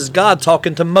 now this is God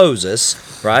talking to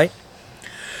Moses, right?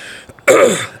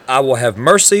 I will have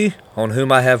mercy on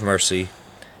whom I have mercy,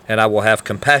 and I will have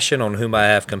compassion on whom I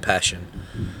have compassion.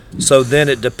 So then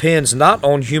it depends not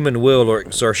on human will or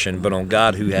exertion, but on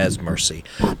God who has mercy.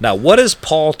 Now, what is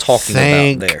Paul talking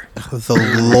Thank about there?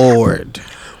 the Lord.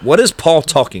 What is Paul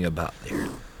talking about there?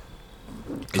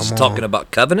 Is he talking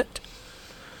about covenant?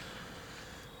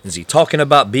 Is he talking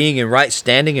about being in right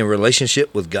standing in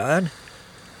relationship with God?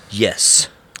 Yes.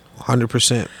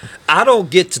 100%. I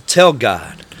don't get to tell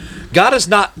God. God is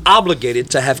not obligated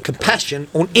to have compassion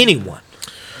on anyone.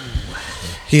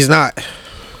 He's not.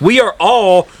 We are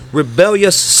all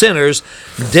rebellious sinners,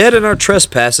 dead in our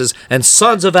trespasses, and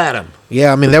sons of Adam.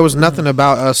 Yeah, I mean, there was nothing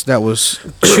about us that was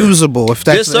choosable, if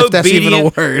that's even a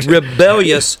word.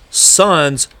 Rebellious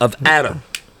sons of Adam.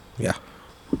 Yeah.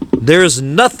 There is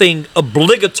nothing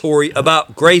obligatory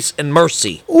about grace and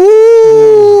mercy.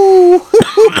 Ooh.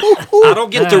 I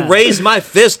don't get to raise my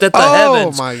fist at the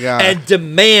heavens my God. and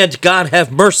demand God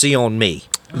have mercy on me.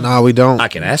 No, we don't. I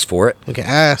can ask for it. We can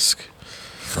ask.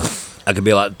 I could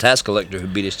be like the tax collector who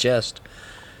beat his chest.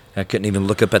 I couldn't even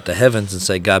look up at the heavens and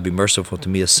say, God, be merciful to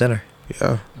me, a sinner.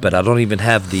 Yeah. But I don't even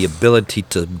have the ability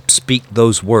to speak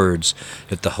those words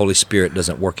if the Holy Spirit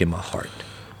doesn't work in my heart.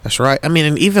 That's right. I mean,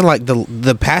 and even like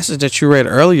the passage that you read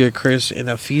earlier, Chris, in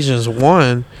Ephesians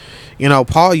 1, you know,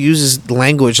 Paul uses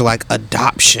language like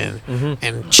adoption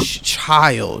and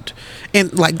child,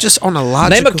 and like just on a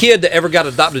logical. Name a kid that ever got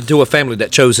adopted to a family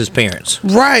that chose his parents.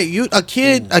 Right. A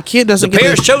kid doesn't. The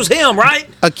parents chose him, right?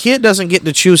 A kid doesn't get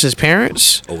to choose his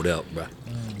parents. Old elk, bro.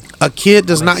 A kid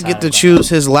does not get to choose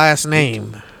his last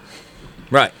name.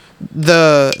 Right.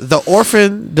 The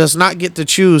orphan does not get to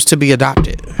choose to be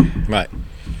adopted. Right.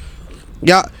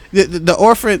 Y'all, the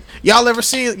orphan. Y'all ever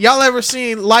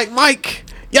seen Like Mike?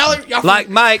 Y'all Like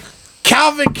Mike.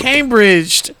 Calvin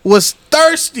Cambridge was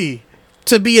thirsty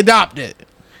to be adopted.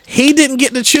 He didn't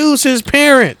get to choose his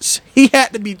parents. He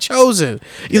had to be chosen.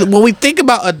 Yeah. When we think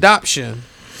about adoption,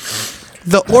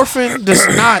 the orphan does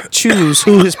not choose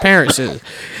who his parents is.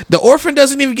 The orphan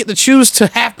doesn't even get to choose to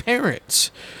have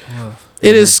parents.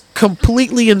 It is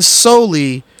completely and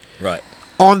solely right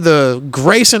on the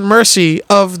grace and mercy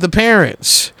of the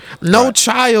parents. No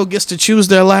child gets to choose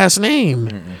their last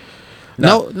name.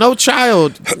 No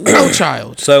child.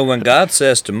 So when God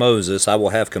says to Moses, I will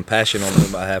have compassion on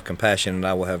whom I have compassion, and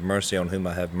I will have mercy on whom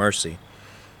I have mercy,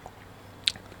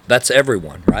 that's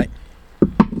everyone, right?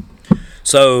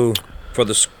 So for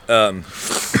the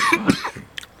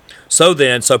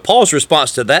so Paul's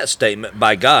response to that statement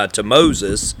by God to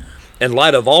Moses, in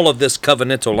light of all of this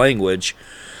covenantal language,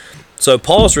 so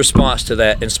Paul's response to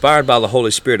that, inspired by the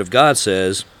Holy Spirit of God,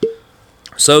 says,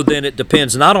 so then it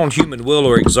depends not on human will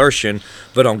or exertion,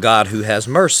 but on God who has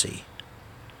mercy.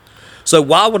 So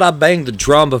why would I bang the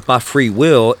drum of my free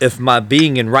will if my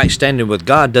being in right standing with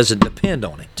God doesn't depend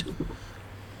on it?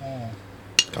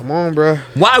 Come on, bro.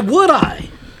 Why would I?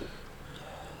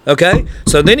 Okay,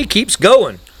 so then he keeps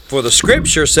going. For the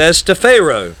scripture says to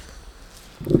Pharaoh,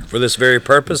 for this very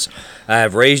purpose I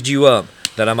have raised you up,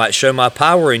 that I might show my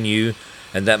power in you,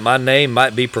 and that my name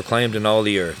might be proclaimed in all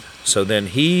the earth. So then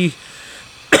he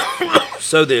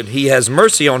has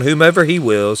mercy on whomever he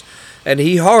wills, and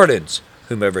he hardens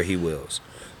whomever he wills.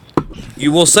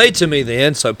 You will say to me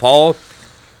then, so Paul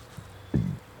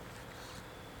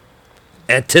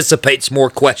anticipates more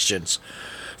questions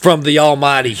from the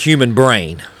almighty human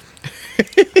brain.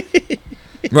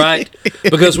 Right?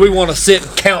 Because we want to sit in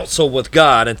counsel with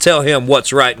God and tell him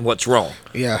what's right and what's wrong.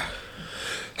 Yeah.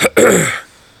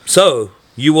 So,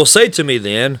 you will say to me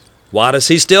then, why does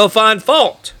he still find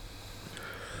fault?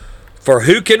 For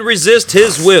who can resist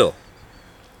his will?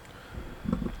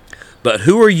 But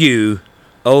who are you,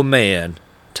 O man,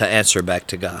 to answer back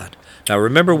to God? Now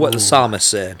remember what the psalmist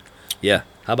said. Yeah,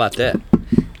 how about that?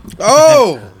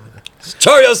 Oh!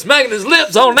 Chorio smacking his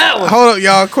lips on that one. Hold up,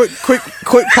 y'all.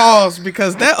 Quick pause,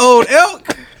 because that old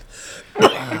elk.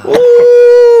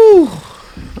 Ooh.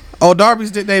 Oh, Darby's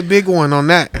did that big one on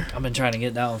that. I've been trying to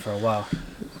get that one for a while.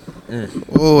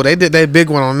 Oh, they did that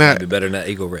big one on that. Be better than that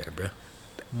Eagle Red, bro.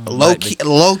 Low key.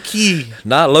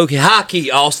 Not low key, high key,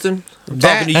 Austin. I'm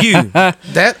talking to you.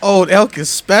 That old elk is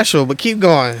special, but keep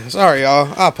going. Sorry,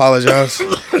 y'all. I apologize.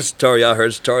 Story I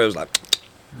heard. Story was like,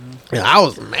 yeah, I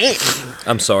was mad.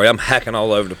 I'm sorry, I'm hacking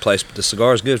all over the place, but the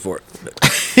cigar is good for it.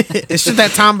 It's just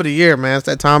that time of the year, man. It's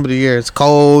that time of the year. It's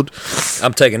cold.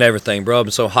 I'm taking everything, bro. I've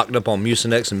been so hocked up on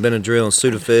Mucinex and Benadryl and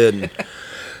Sudafed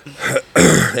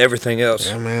and everything else.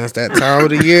 Yeah, man. It's that time of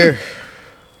the year.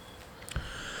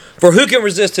 For who can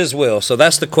resist his will? So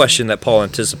that's the question that Paul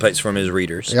anticipates from his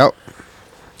readers. Yep.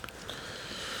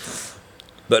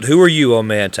 But who are you, O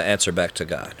man, to answer back to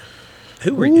God?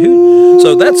 Who?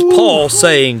 So that's Paul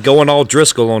saying, going all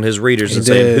Driscoll on his readers and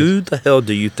saying, did. "Who the hell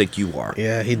do you think you are?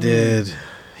 Yeah, he did.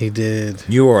 He did.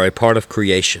 You are a part of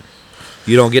creation.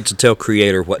 You don't get to tell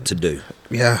Creator what to do.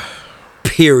 Yeah.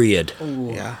 Period.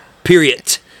 Yeah.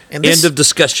 Period. And this- End of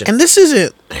discussion." And this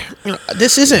isn't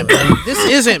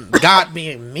God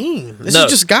being mean. This No.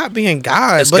 is just God being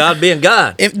God. It's God being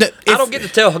God. If I don't get to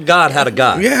tell God how to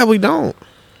God. Yeah, we don't.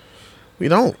 We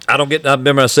don't. I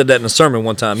remember I said that in a sermon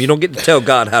one time. You don't get to tell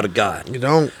God how to God. You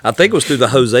don't. I think it was through the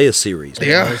Hosea series.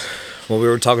 Yeah. When we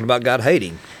were talking about God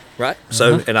hating, right?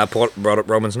 So, and I brought up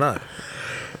Romans 9.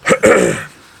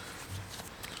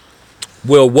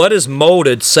 Will what is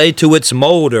molded say to its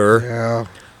molder, Yeah.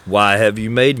 "Why have you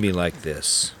made me like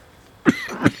this?"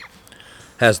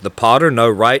 Has the potter no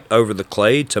right over the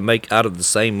clay to make out of the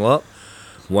same lump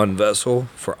one vessel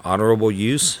for honorable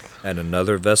use and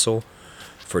another vessel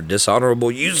for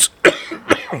dishonorable use?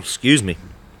 Excuse me.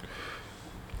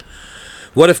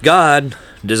 What if God,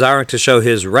 desiring to show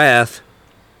his wrath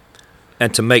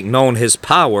and to make known his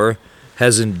power,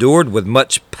 has endured with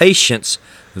much patience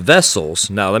vessels?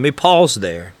 Now let me pause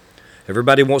there.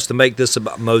 Everybody wants to make this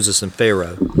about Moses and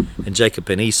Pharaoh and Jacob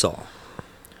and Esau.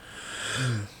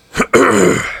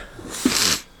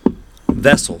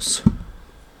 Vessels,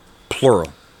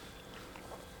 plural.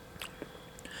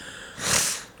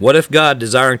 What if God,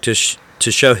 desiring to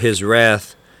show his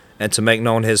wrath and to make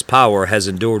known his power, has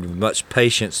endured with much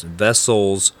patience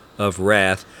vessels of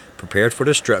wrath prepared for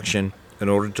destruction, in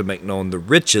order to make known the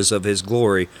riches of his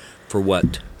glory for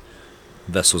what?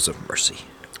 Vessels of mercy.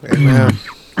 Amen.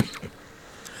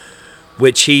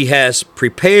 Which he has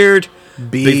prepared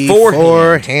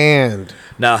beforehand.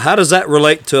 Now, how does that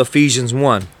relate to Ephesians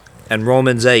 1 and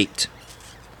Romans 8?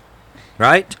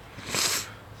 Right?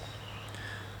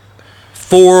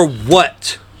 For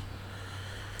what?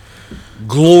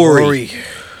 Glory.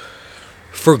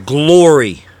 For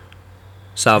glory,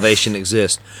 salvation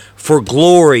exists. For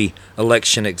glory,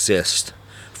 election exists.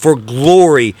 For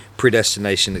glory,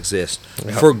 predestination exists.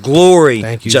 Yep. For glory,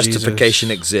 Thank you, justification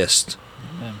Jesus. exists.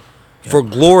 For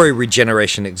glory,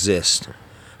 regeneration exists.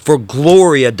 For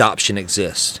glory, adoption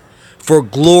exists. For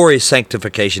glory,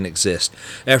 sanctification exists.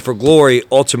 And for glory,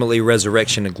 ultimately,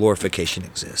 resurrection and glorification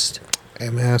exist.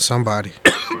 Amen, somebody.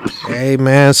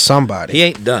 Amen, somebody. He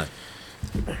ain't done.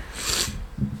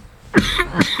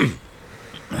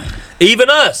 Even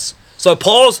us. So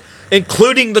Paul's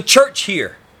including the church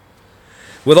here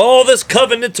with all this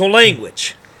covenantal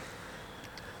language.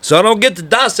 So I don't get to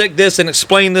dissect this and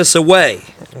explain this away.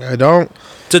 I don't.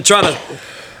 To try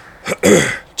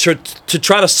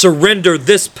to surrender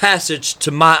this passage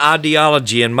to my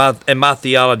ideology and my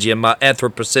theology and my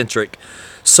anthropocentric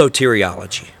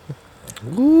soteriology.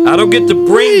 Ooh. I don't get to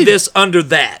bring this under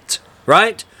that,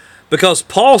 right? Because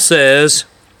Paul says,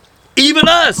 even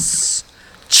us,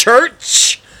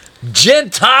 church,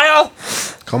 Gentile,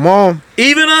 come on,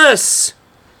 even us,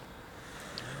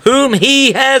 whom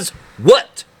he has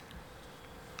what?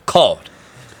 Called.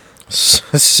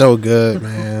 It's so good,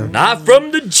 man. Not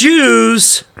from the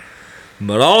Jews,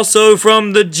 but also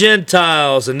from the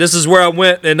Gentiles. And this is where I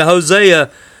went in Hosea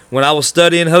when I was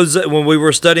studying Hosea, when we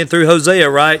were studying through Hosea,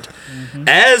 right? Mm-hmm.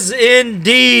 As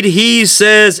indeed he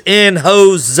says in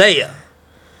Hosea.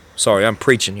 Sorry, I'm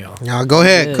preaching, y'all. Now go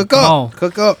ahead, Yeah, cook up,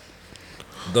 cook up.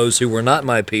 Those who were not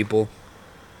my people,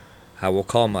 I will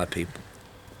call my people.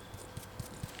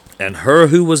 And her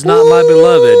who was not my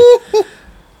beloved,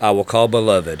 I will call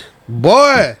beloved.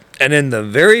 Boy. And in the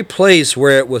very place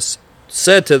where it was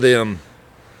said to them,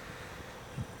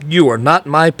 you are not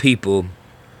my people,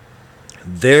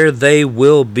 there they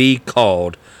will be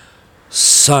called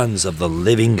sons of the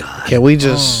living God. Can we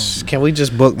just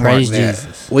bookmark Praise that?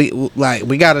 Jesus.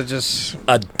 We gotta just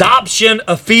Adoption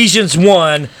Ephesians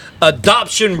 1,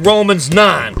 adoption Romans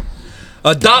 9,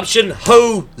 adoption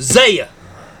Hosea.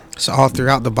 It's all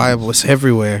throughout the Bible. It's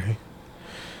everywhere.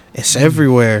 It's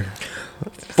everywhere.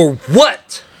 For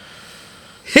what?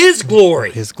 His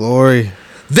glory. His glory.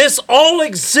 This all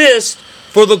exists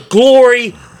for the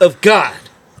glory of God.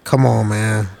 Come on,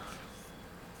 man.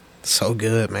 So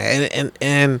good, man.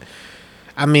 And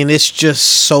I mean, it's just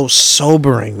so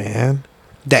sobering, man.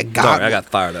 That God. Sorry, I got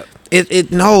fired up. It's this.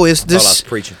 Thought I was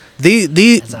preaching.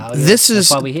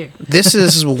 That's why we here. This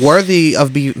is worthy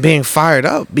of being fired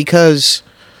up, because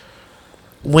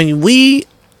when we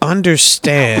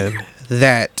understand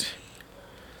that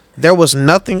there was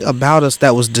nothing about us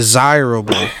that was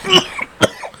desirable,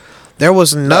 there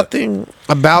was nothing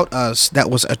about us that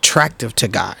was attractive to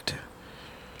God,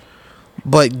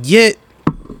 but yet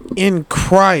in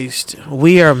Christ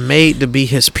we are made to be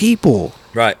his people.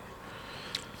 Right.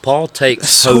 Paul takes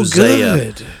So Hosea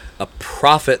good. a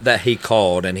prophet that he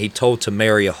called, and he told to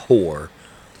marry a whore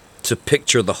to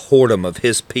picture the whoredom of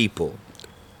his people.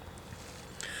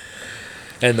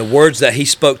 And the words that he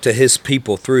spoke to his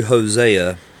people through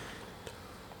Hosea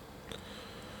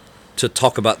to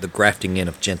talk about the grafting in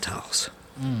of Gentiles.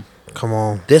 Come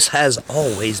on. This has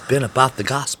always been about the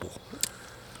gospel.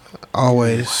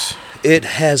 Always. It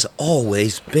has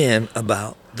always been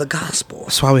about the gospel.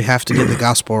 That's why we have to get the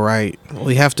gospel right.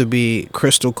 We have to be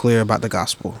crystal clear about the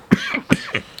gospel.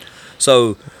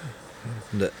 So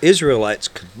the Israelites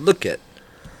could look at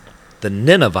the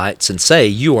Ninevites and say,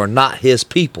 you are not his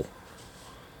people.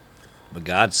 But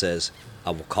God says,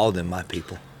 I will call them my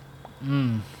people.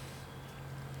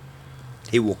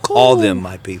 He will call them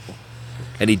my people.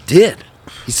 And he did.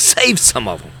 He saved some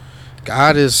of them.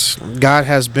 God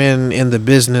has been in the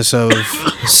business of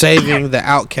saving the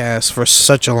outcast for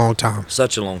such a long time.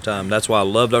 Such a long time. That's why I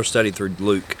loved our study through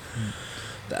Luke.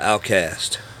 The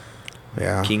outcast.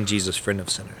 Yeah. King Jesus, friend of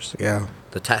sinners. Yeah.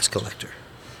 The tax collector.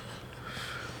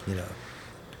 You know.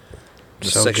 The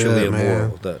So sexually good,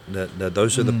 immoral.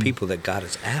 Those are the people that God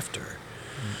is after.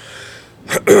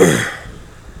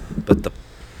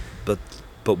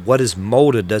 But what is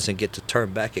molded doesn't get to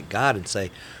turn back at God and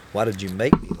say, why did you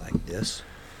make me like this?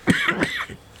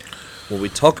 When we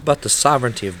talk about the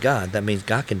sovereignty of God, that means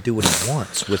God can do what he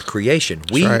wants with creation.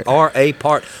 We are a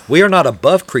part. We are not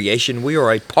above creation. We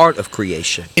are a part of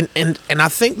creation. And I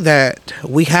think that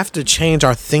we have to change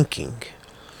our thinking.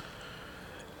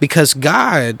 Because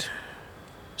God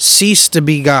ceased to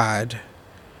be God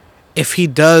if he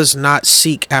does not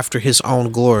seek after his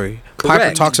own glory. Correct.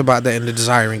 Piper talks about that in The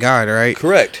Desiring God, right?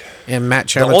 Correct. And Matt The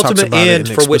Chandler talks ultimate about it in end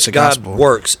the for which Explicit God Gospel.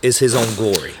 works is his own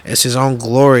glory. It's his own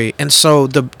glory. And so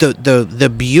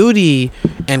the beauty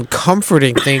and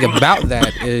comforting thing about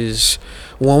that is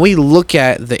when we look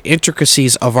at the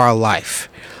intricacies of our life,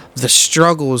 the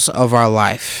struggles of our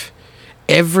life,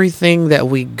 everything that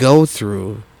we go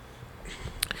through,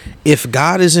 if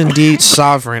God is indeed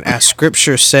sovereign, as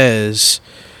Scripture says,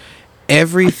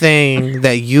 everything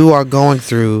that you are going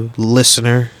through,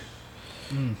 listener,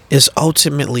 is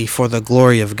ultimately for the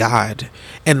glory of God.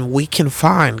 And we can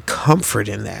find comfort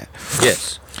in that.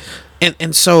 Yes.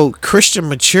 And so Christian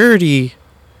maturity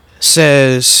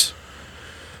says,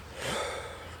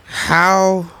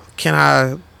 how can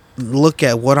I look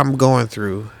at what I'm going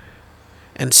through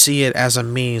and see it as a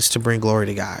means to bring glory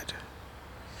to God?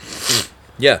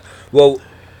 Yeah. Well,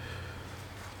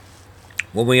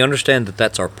 when we understand that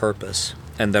that's our purpose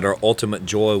and that our ultimate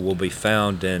joy will be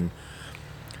found in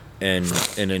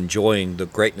enjoying the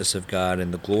greatness of God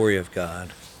and the glory of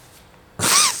God,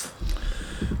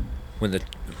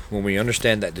 when we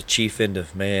understand that the chief end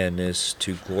of man is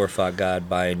to glorify God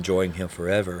by enjoying him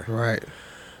forever, Right.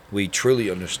 we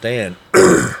truly understand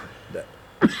that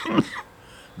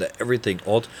everything,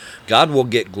 God will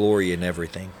get glory in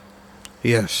everything.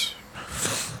 Yes.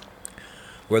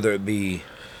 Whether it be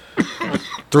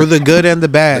Through the good and the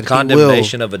bad, the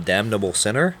condemnation of a damnable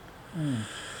sinner,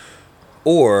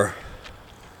 or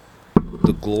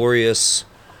the glorious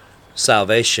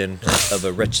salvation of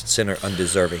a wretched sinner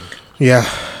undeserving. Yeah.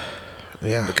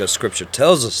 Yeah. Because Scripture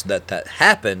tells us that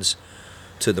happens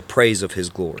to the praise of his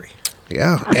glory.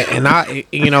 Yeah. And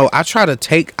I try to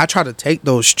take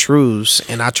those truths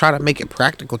and I try to make it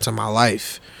practical to my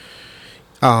life.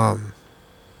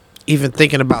 Even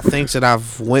thinking about things that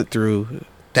I've went through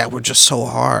that were just so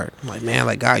hard. Like, man,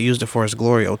 like God used it for his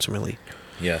glory ultimately.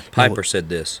 Yeah. Piper said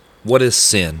this. What is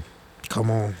sin?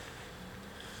 Come on.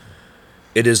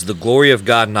 It is the glory of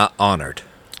God not honored.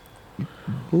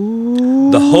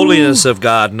 The holiness of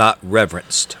God not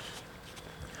reverenced.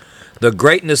 The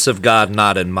greatness of God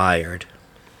not admired.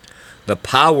 The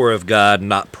power of God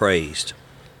not praised.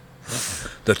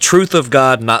 The truth of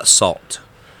God not sought.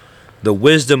 The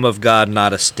wisdom of God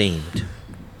not esteemed.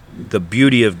 The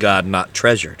beauty of God not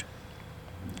treasured.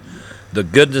 The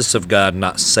goodness of God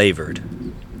not savored.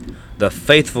 The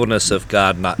faithfulness of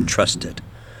God not trusted.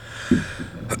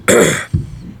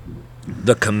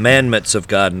 The commandments of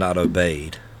God not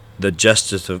obeyed. The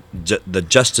justice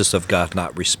of God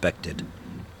not respected.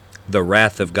 The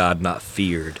wrath of God not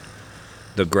feared.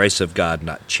 The grace of God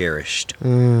not cherished.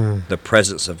 The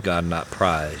presence of God not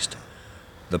prized.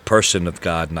 The person of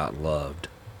God not loved.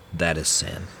 That is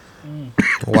sin.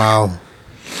 Wow.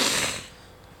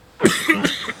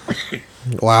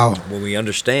 Wow. When we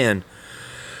understand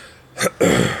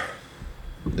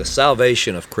the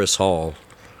salvation of Chris Hall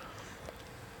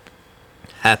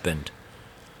happened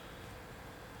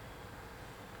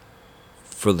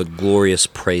for the glorious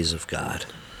praise of God.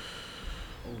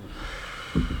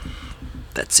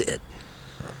 That's it.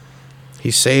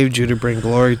 He saved you to bring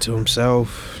glory to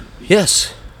himself.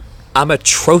 Yes. I'm a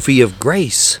trophy of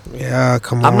grace. Yeah,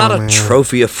 come on. I'm not a man.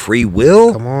 trophy of free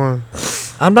will. Come on.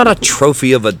 I'm not a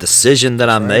trophy of a decision that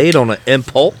I made on an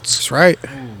impulse. That's right.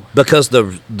 Because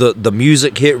the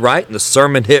music hit right, and the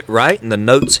sermon hit right, and the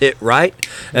notes hit right,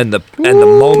 and the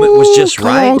moment was just come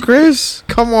right. Come on, Chris.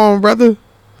 Come on, brother.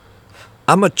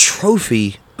 I'm a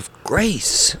trophy of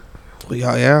grace.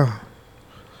 Yeah.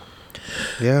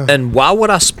 And why would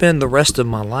I spend the rest of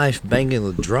my life banging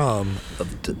the drum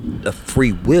of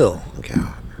free will?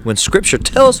 Yeah. When Scripture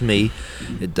tells me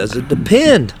it doesn't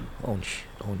depend on.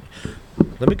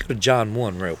 Let me go to John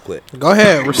 1 real quick. Go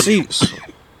ahead, receipts.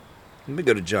 Let me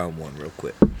go to John 1 real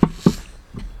quick.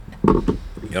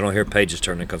 Y'all don't hear pages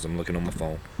turning because I'm looking on my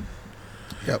phone.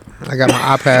 Yep. I got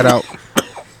my iPad out.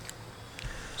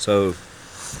 So,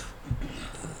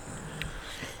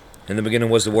 in the beginning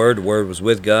was the Word was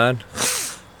with God.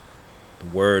 The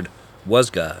Word was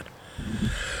God.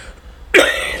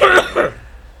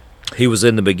 He was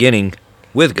in the beginning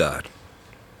with God.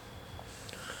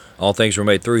 All things were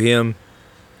made through him,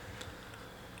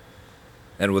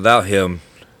 and without him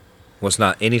was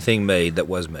not anything made that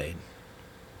was made.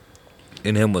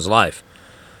 In him was life,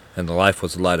 and the life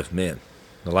was the light of men.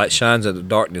 The light shines in the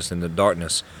darkness, and the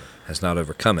darkness has not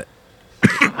overcome it.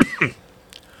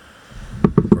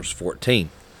 Verse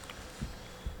 14.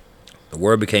 The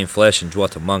Word became flesh and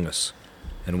dwelt among us,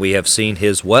 and we have seen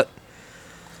his what?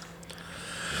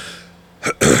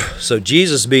 So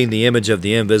Jesus, being the image of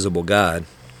the invisible God.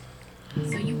 So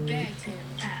you begged him.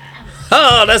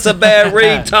 Oh, that's a bad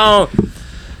ringtone.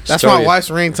 That's my wife's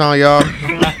ringtone, y'all.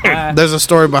 There's a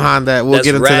story behind that. We'll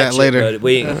get into that later.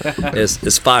 But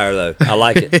it's fire, though. I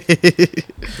like it.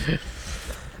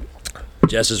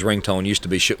 Jess's ringtone used to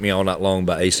be Shook Me All Night Long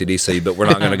by AC/DC, but we're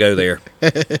not going to go there.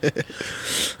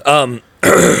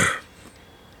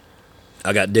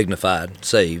 I got dignified,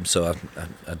 saved, so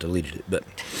I deleted it. But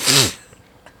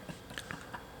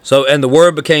so, and the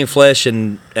Word became flesh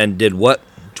and did what?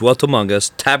 Dwelt among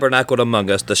us, tabernacled among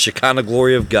us, the Shekinah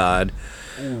glory of God,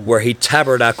 where he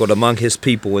tabernacled among his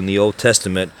people in the Old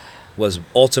Testament, was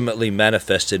ultimately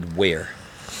manifested where?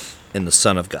 In the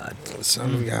Son of God. The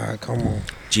Son of God, come on.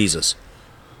 Jesus.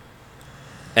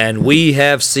 And we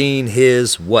have seen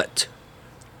his what?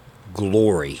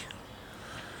 Glory.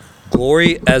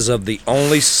 Glory as of the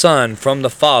only Son from the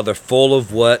Father, full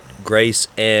of what? Grace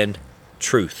and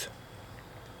truth.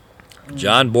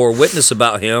 John bore witness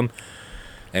about him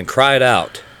and cried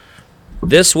out,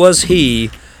 "This was he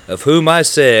of whom I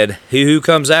said, he who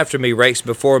comes after me ranks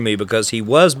before me, because he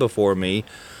was before me,"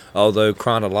 although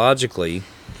chronologically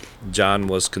John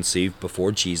was conceived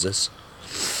before Jesus.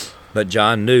 But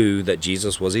John knew that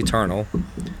Jesus was eternal.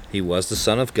 He was the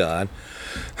Son of God.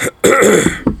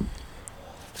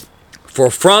 For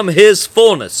from his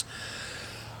fullness.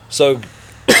 So,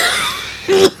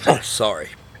 sorry.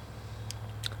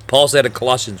 Paul said in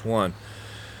Colossians 1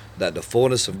 that the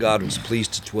fullness of God was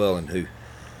pleased to dwell in who?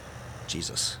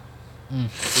 Jesus.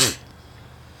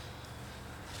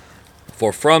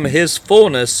 For from his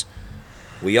fullness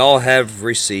we all have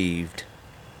received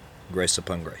grace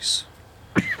upon grace.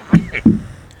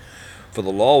 For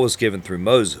the law was given through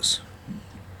Moses.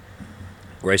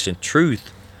 Grace and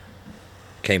truth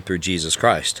came through Jesus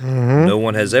Christ. No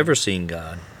one has ever seen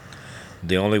God,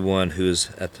 the only one who is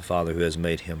at the Father, who has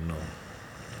made him known.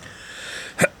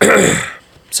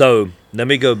 So let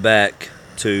me go back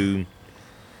to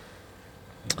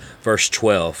verse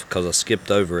 12, because I skipped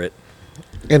over it.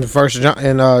 In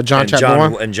John chapter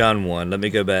 1? In John 1. Let me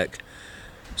go back.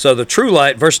 So the true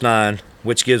light, verse 9,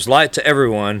 which gives light to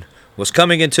everyone, was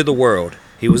coming into the world.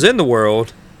 He was in the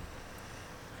world,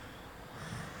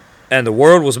 and the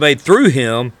world was made through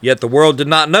him, yet the world did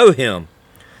not know him.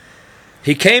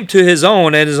 He came to his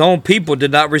own, and his own people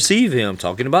did not receive him.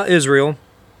 Talking about Israel.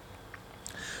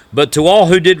 But to all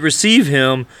who did receive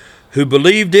him, who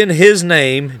believed in his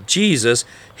name, Jesus,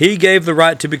 he gave the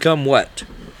right to become what?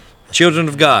 Children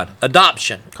of God.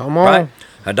 Adoption. Come on. Right?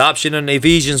 Adoption in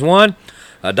Ephesians 1.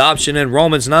 Adoption in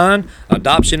Romans 9.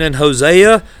 Adoption in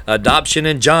Hosea. Adoption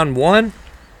in John 1.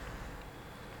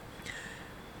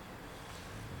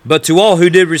 But to all who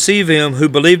did receive him, who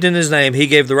believed in his name, he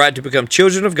gave the right to become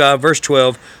children of God. Verse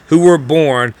 12. Who were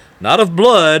born not of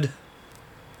blood,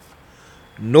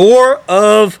 nor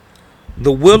of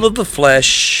the will of the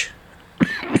flesh,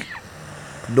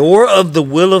 nor of the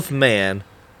will of man,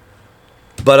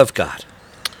 but of God.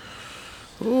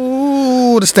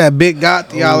 Ooh, that's that big God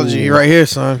theology right here,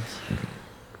 son.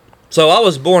 So I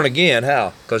was born again.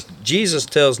 How? Because Jesus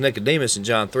tells Nicodemus in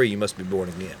John 3, you must be born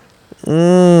again.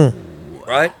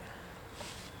 Right?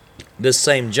 This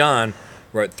same John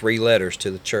wrote 3 letters to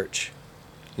the church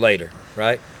later,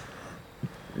 right?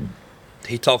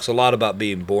 he talks a lot about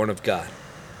being born of God.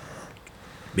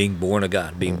 Being born of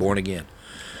God, being born again.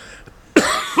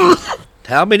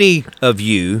 How many of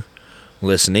you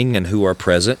listening and who are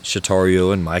present,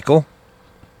 Shatario and Michael,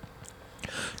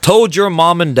 told your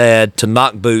mom and dad to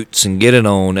knock boots and get it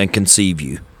on and conceive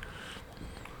you?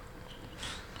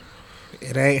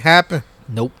 It ain't happened.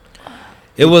 Nope.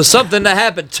 It was something that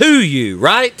happened to you,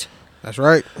 right? That's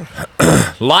right.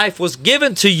 Life was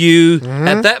given to you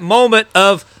at that moment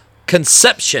of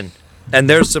conception. And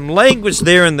there's some language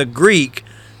there in the Greek,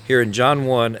 here in John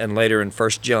 1 and later in 1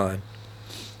 John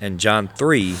and John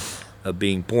 3, of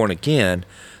being born again,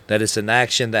 that it's an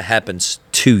action that happens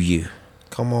to you.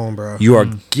 Come on, bro. You are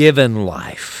given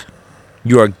life.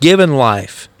 You are given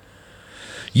life.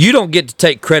 You don't get to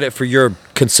take credit for your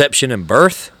conception and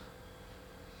birth.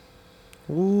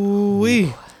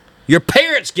 Ooh-wee. Your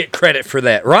parents get credit for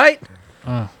that, right?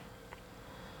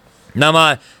 Now,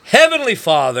 my Heavenly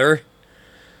Father,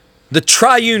 the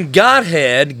triune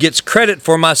Godhead, gets credit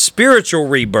for my spiritual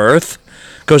rebirth,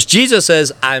 because Jesus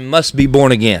says, I must be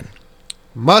born again.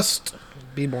 Must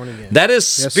be born again. That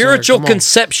is Yes, spiritual sir. Come on.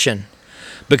 conception.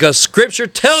 Because Scripture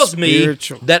tells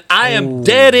Spiritual. me that I am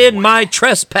dead in my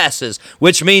trespasses,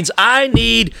 which means I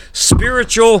need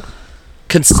spiritual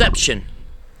conception.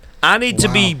 I need to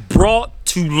be brought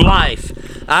to life.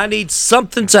 I need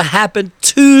something to happen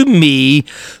to me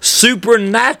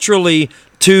supernaturally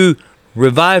to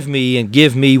revive me and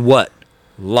give me what?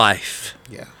 Life.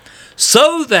 Yeah.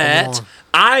 So that on.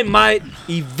 I might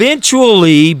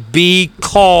eventually be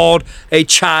called a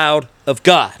child of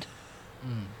God.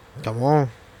 Come on.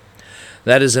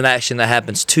 That is an action that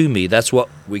happens to me. That's what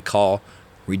we call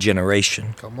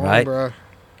regeneration. Come on, right? bro.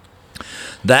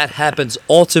 That happens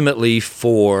ultimately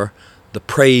for the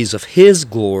praise of His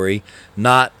glory,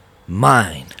 not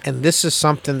mine. And this is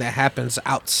something that happens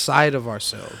outside of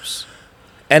ourselves.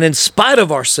 And in spite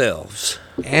of ourselves.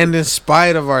 And in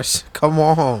spite of our... Come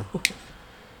on.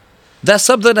 That's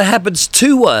something that happens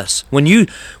to us.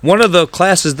 One of the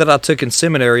classes that I took in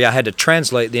seminary, I had to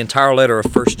translate the entire letter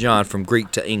of 1 John from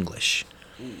Greek to English.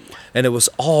 And it was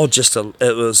all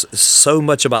it was so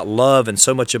much about love and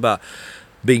so much about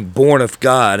being born of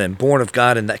God and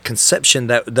that conception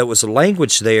that was a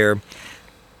language there.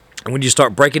 And when you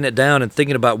start breaking it down and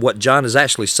thinking about what John is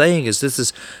actually saying is this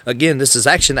is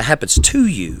action that happens to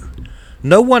you.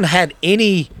 No one had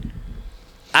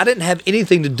I didn't have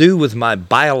anything to do with my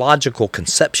biological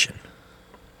conception,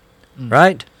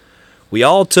 right? We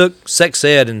all took sex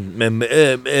ed in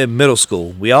middle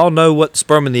school. We all know what the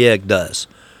sperm and the egg does.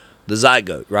 The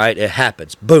zygote, right? It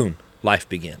happens. Boom. Life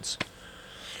begins.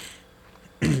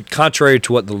 Contrary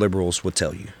to what the liberals would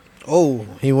tell you. Oh,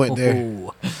 he went there.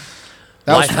 Oh.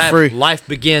 That was for free. Life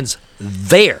begins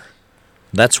there.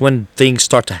 That's when things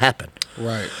start to happen.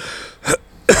 Right.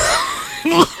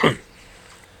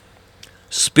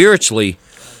 Spiritually,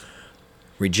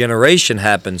 regeneration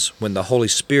happens when the Holy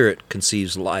Spirit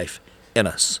conceives life in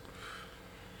us.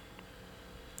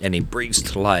 And He brings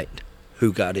to light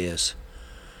who God is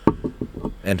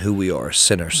and who we are as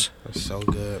sinners That's so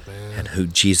good, man. and who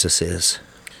Jesus is.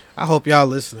 I hope y'all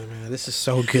listening, man. This is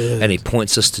so good. And He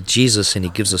points us to Jesus and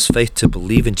He gives us faith to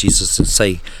believe in Jesus and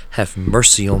say, have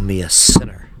mercy on me, a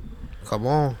sinner. Come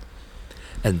on.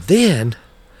 And then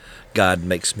God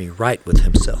makes me right with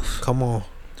Himself Come on.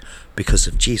 because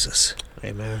of Jesus.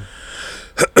 Amen.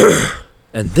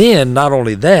 And then, not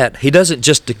only that, He doesn't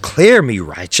just declare me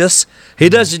righteous. He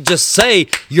doesn't just say,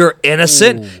 you're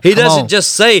innocent. He come doesn't on.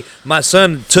 just say, my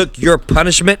son took your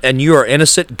punishment and you are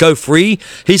innocent, go free.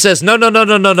 He says, no.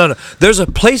 There's a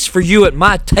place for you at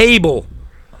my table.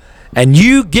 And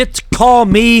you get to call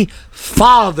me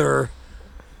Father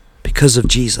because of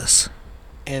Jesus.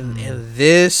 And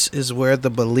this is where the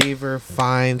believer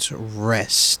finds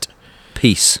rest.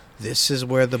 Peace. This is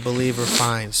where the believer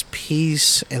finds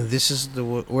peace, and this is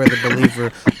where the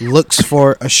believer looks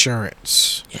for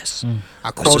assurance. Yes.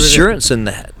 I There's quoted assurance in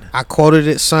that. I quoted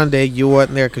it Sunday. You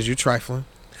wasn't there because you trifling.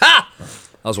 Ha!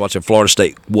 I was watching Florida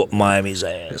State whoop Miami's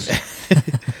ass.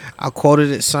 I quoted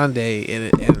it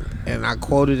Sunday, and I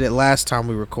quoted it last time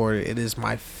we recorded. It is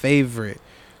my favorite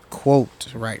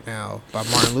quote right now by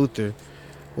Martin Luther,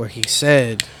 where he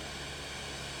said,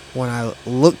 when I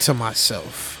look to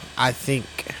myself, I think,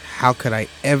 how could I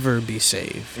ever be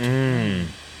saved? When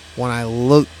I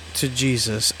look to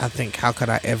Jesus, I think, how could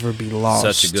I ever be lost?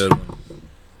 Such a good one.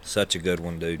 Such a good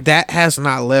one, dude. That has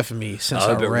not left me since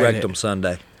I hope it read wrecked it. them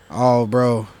Sunday. Oh,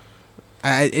 bro,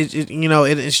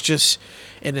 it's just,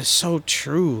 and it's so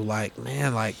true. Like,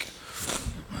 man, like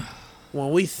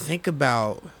when we think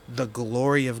about the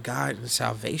glory of God and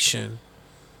salvation,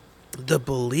 the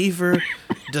believer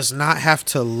does not have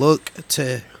to look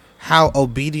to how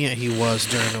obedient he was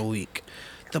during the week.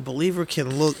 The believer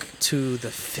can look to the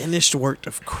finished work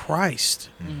of Christ.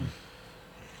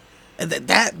 And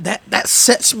that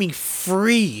sets me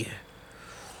free.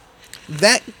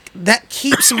 That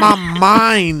keeps my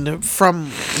mind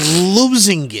from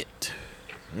losing it.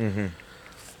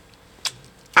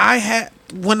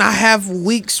 When I have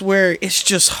weeks where it's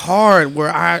just hard, where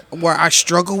I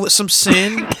struggle with some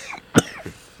sin.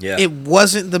 Yeah. It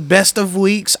wasn't the best of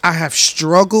weeks. I have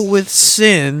struggled with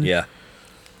sin. Yeah.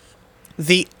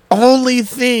 The only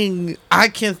thing I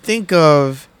can think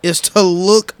of is to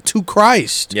look to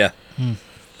Christ. Yeah.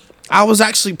 I was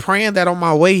actually praying that on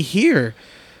my way here.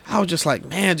 I was just like,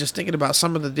 man, just thinking about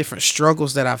some of the different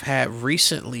struggles that I've had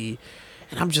recently.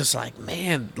 And I'm just like,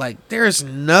 man, like there's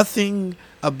nothing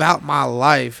about my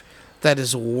life that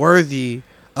is worthy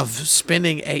of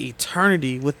spending an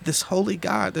eternity with this holy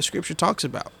God that Scripture talks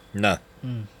about. No.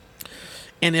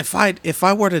 And if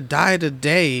I were to die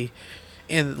today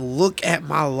and look at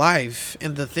my life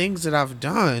and the things that I've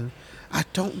done, I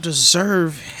don't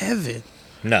deserve heaven.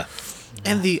 No.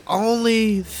 And the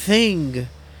only thing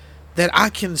that I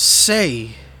can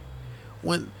say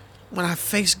when I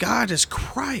face God is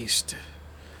Christ.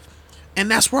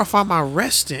 And that's where I find my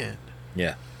rest in.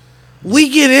 Yeah. We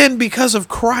get in because of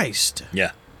Christ.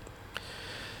 Yeah.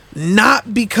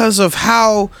 Not because of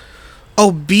how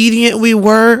obedient we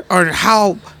were or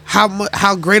how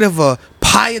great of a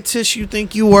pietist you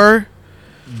think you were.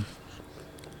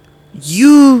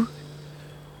 You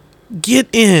get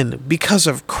in because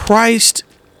of Christ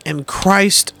and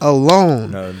Christ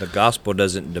alone. No, the gospel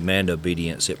doesn't demand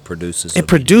obedience, it produces It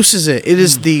produces it. It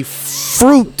is the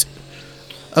fruit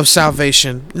of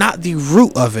salvation, not the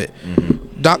root of it.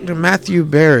 Dr. Matthew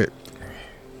Barrett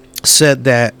said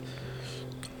that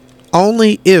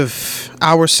only if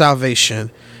our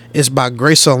salvation is by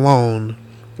grace alone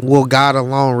will God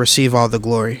alone receive all the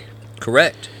glory.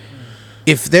 Correct.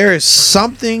 If there is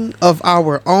something of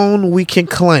our own we can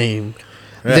claim,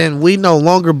 then we no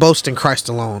longer boast in Christ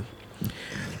alone.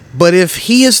 But if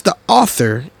he is the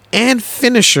author and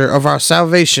finisher of our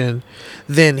salvation,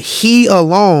 then he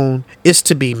alone is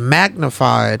to be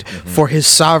magnified for his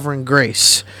sovereign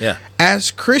grace. Yeah.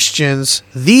 As Christians,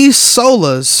 these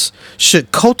solas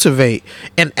should cultivate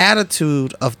an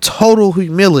attitude of total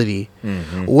humility,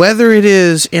 whether it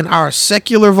is in our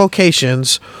secular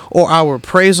vocations or our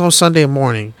praise on Sunday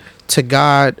morning. To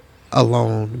God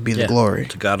alone be the glory.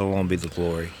 To God alone be the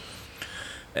glory.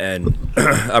 And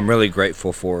I'm really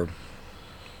grateful for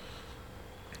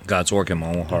God's work in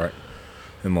my own heart,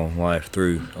 in my own life,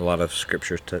 through a lot of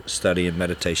scripture study and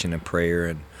meditation and prayer.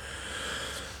 And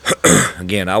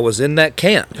again, I was in that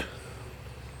camp.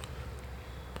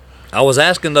 I was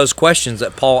asking those questions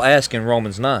that Paul asked in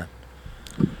Romans 9.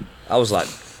 I was like,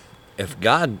 if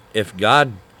God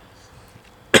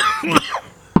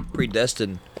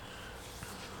predestined,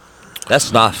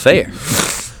 that's not fair.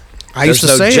 I used to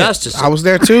There's no say justice. it. I was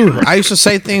there too. I used to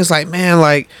say things like, man,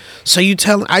 like, I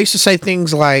used to say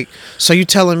things like, so you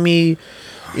telling me,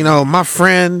 you know, my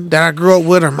friend that I grew up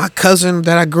with or my cousin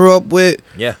that I grew up with.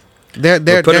 Yeah.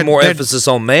 They're putting more emphasis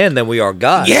on man than we are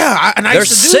God. Yeah. I They're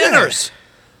used to do sinners. that.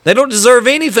 They don't deserve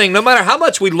anything, no matter how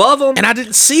much we love them. And I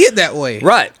didn't see it that way.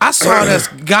 Right. I saw it as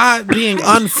God being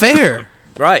unfair.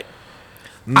 Right.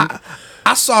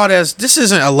 I saw it as this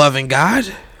isn't a loving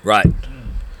God. Right.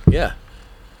 Yeah.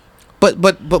 But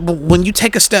when you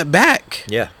take a step back,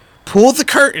 Yeah. pull the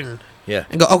curtain, Yeah.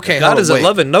 and go, okay, God hold on, isn't wait.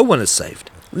 loving. No one is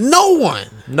saved. No one.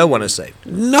 No one is saved.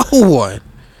 No one.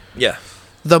 Yeah.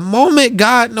 The moment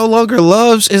God no longer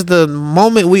loves is the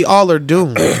moment we all are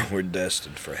doomed. We're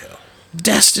destined for hell.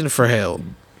 Destined for hell.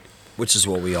 Which is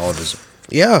what we all deserve.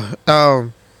 Yeah.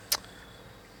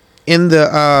 In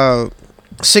the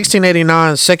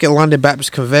 1689 Second London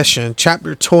Baptist Convention,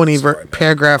 chapter 20,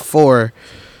 paragraph 4,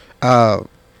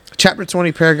 chapter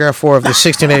 20, paragraph 4 of the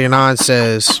 1689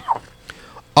 says,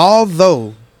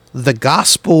 although the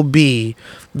gospel be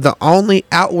the only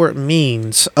outward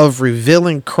means of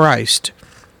revealing Christ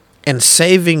and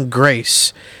saving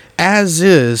grace, as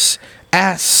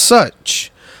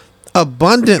such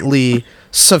abundantly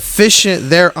sufficient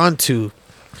thereunto,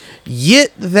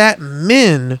 yet that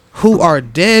men who are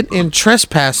dead in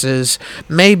trespasses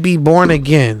may be born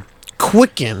again,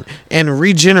 quickened, and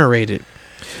regenerated.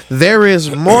 There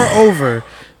is moreover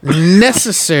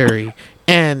necessary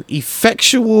and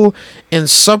effectual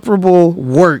insuperable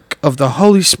work of the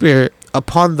Holy Spirit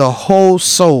upon the whole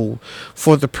soul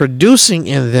for the producing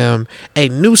in them a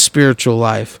new spiritual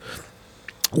life,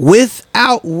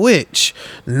 without which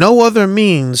no other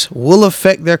means will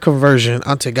affect their conversion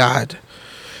unto God.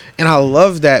 And I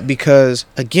love that because,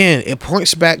 again, it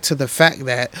points back to the fact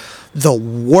that the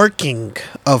working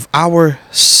of our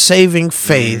saving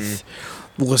faith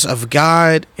was of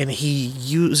God, and he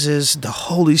uses the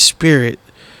Holy Spirit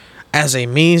as a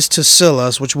means to seal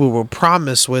us, which we were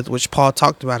promised with, which Paul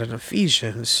talked about in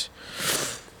Ephesians.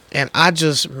 And I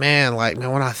just, man,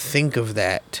 when I think of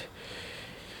that,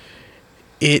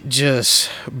 it just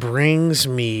brings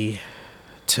me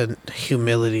to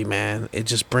humility, man. It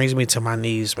just brings me to my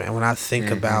knees, man, when I think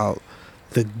about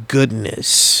the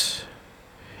goodness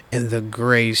and the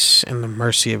grace and the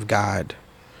mercy of God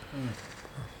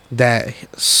that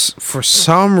for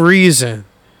some reason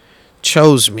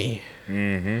chose me.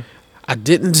 I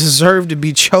didn't deserve to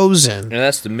be chosen. And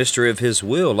that's the mystery of his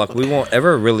will. Like, we won't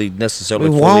ever really necessarily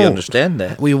fully understand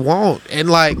that. We won't. And,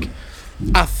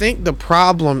 I think the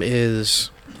problem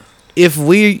is, if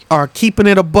we are keeping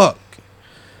it a buck,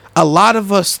 a lot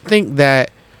of us think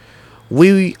that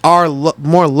we are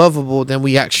more lovable than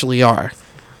we actually are.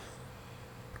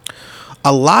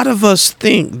 A lot of us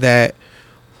think that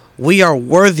we are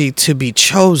worthy to be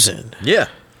chosen. Yeah.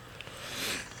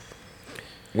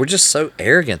 We're just so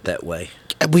arrogant that way.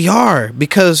 We are,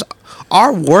 because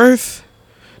our worth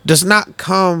does not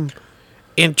come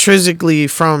intrinsically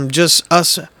from just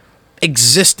us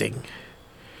existing.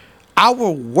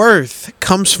 Our worth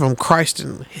comes from Christ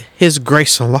and his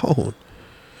grace alone.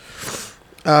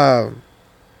 The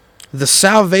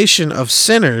salvation of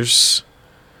sinners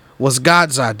was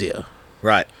God's idea.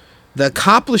 Right. The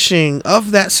accomplishing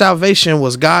of that salvation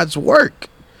was God's work.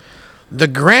 The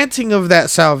granting of that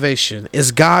salvation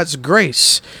is God's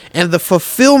grace, and the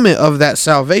fulfillment of that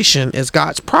salvation is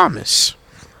God's promise.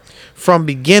 From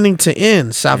beginning to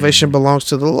end, salvation belongs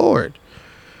to the Lord.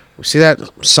 We see that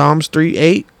Psalms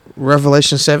 3:8,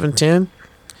 Revelation 7:10.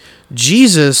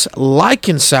 Jesus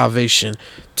likened salvation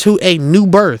to a new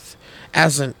birth,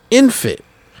 as an infant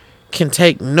can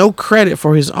take no credit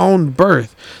for his own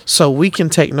birth, so we can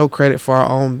take no credit for our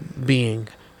own being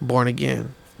born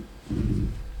again.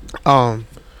 Man,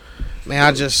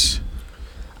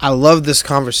 I love this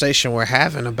conversation we're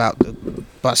having about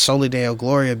Soli Deo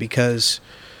Gloria, because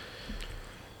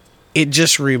it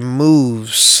just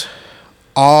removes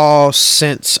all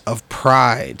sense of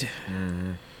pride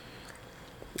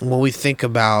when we think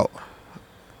about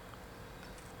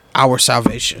our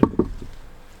salvation.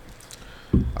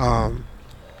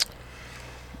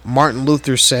 Martin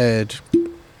Luther said,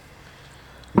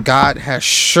 God has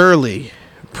surely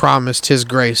promised his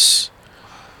grace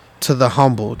to the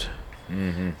humbled.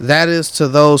 That is to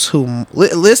those who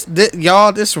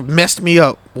y'all, this messed me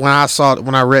up when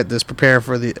I read this preparing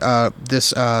for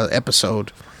this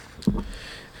episode.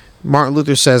 Martin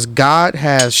Luther says, God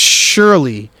has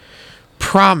surely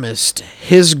promised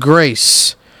his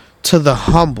grace to the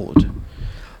humbled.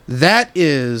 That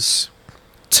is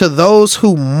to those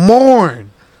who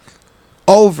mourn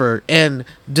over and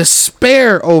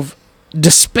despair of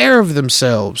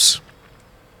themselves.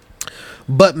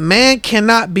 But man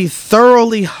cannot be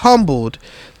thoroughly humbled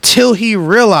till he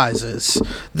realizes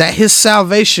that his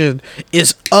salvation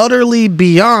is utterly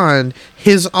beyond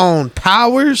his own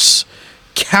powers,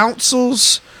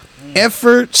 counsels,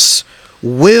 efforts,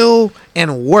 will,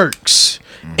 and works,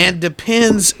 and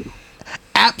depends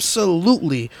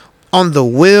absolutely on the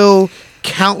will,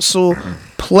 counsel,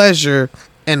 pleasure,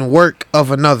 and work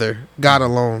of another, God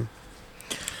alone.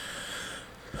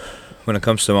 When it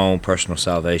comes to my own personal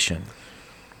salvation,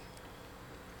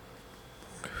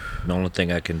 the only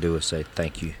thing I can do is say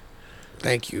thank you.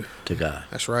 Thank you to God.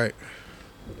 That's right.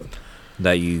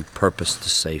 That you purposed to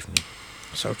save me.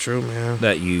 So true, man.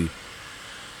 That you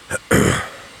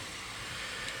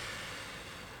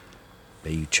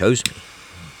chose me.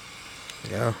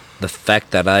 Yeah. The fact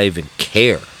that I even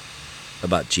care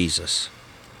about Jesus,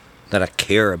 that I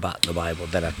care about the Bible,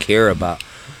 that I care about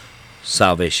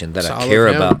salvation, that I care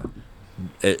about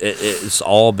it's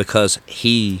all because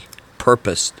he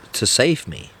purposed to save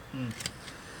me.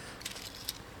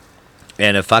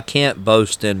 And if I can't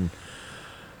boast in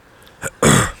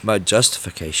my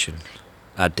justification,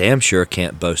 I damn sure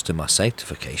can't boast in my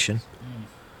sanctification.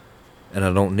 And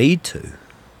I don't need to.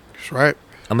 That's right.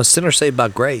 I'm a sinner saved by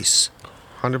grace.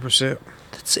 100%.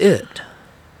 That's it.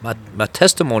 My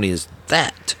testimony is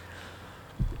that.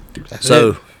 That's so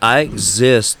it. I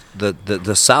exist,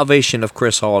 the salvation of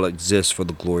Chris Hall exists for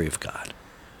the glory of God.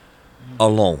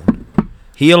 Alone.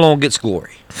 He alone gets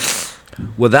glory.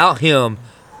 Without him,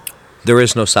 there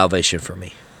is no salvation for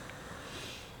me.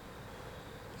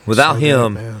 Without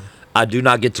him, I do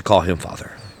not get to call him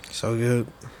Father. So good.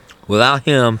 Without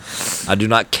him, I do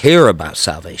not care about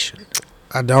salvation.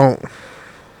 I don't.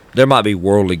 There might be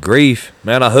worldly grief.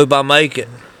 Man, I hope I make it.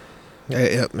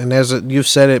 And you've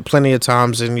said it plenty of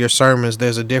times in your sermons.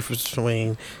 There's a difference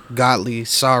between godly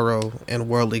sorrow and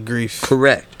worldly grief.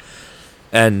 Correct.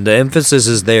 And the emphasis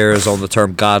is on the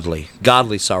term godly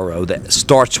sorrow that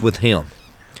starts with Him.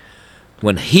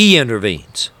 When He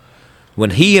intervenes, when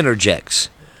He interjects,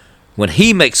 when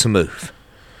He makes a move.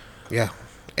 Yeah,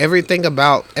 everything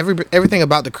about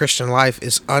the Christian life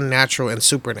is unnatural and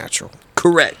supernatural.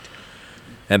 Correct.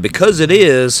 And because it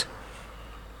is,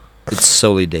 it's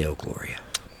Soli Deo Gloria.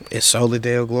 It's Soli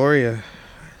Deo Gloria.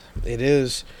 It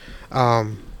is. I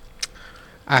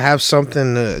have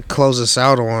something to close us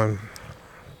out on.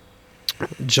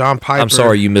 John Piper. I'm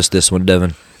sorry you missed this one,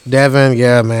 Devin. Devin,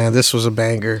 yeah, man, this was a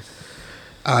banger.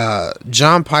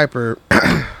 John Piper.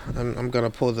 I'm gonna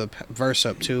pull the verse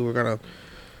up too. We're gonna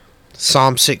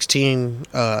Psalm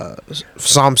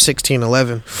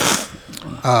 16:11.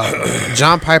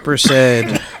 John Piper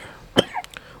said,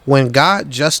 "When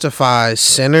God justifies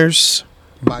sinners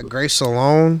by grace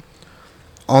alone,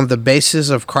 on the basis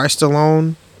of Christ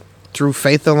alone, through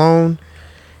faith alone,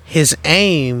 His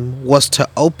aim was to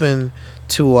open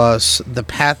to us the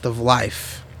path of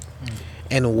life.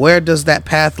 And where does that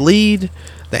path lead?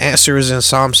 The answer is in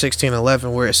Psalm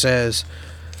 16:11, where it says,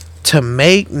 'To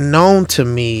make known to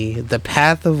me the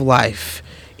path of life.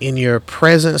 In your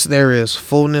presence there is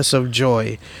fullness of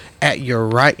joy. At your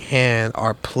right hand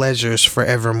are pleasures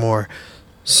forevermore.'"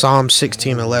 Psalm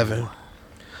 16:11.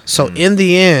 So in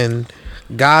the end,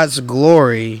 God's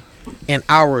glory and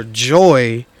our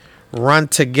joy run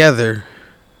together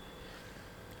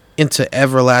into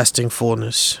everlasting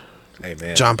fullness.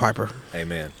 Amen. John Piper.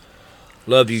 Amen.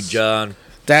 Love you, John.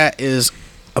 That is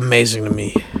amazing to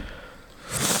me.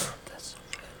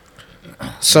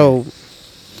 So,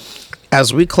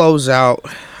 as we close out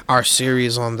our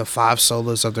series on the 5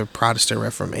 solas of the Protestant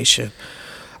Reformation,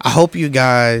 I hope you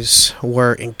guys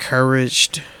were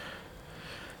encouraged,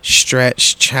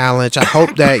 stretched, challenged. I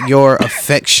hope that your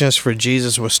affections for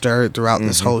Jesus were stirred throughout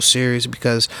this whole series,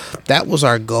 because that was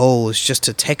our goal, is just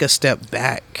to take a step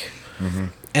back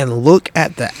and look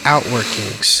at the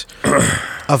outworkings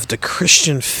of the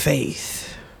Christian faith.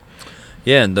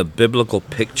 Yeah, and the biblical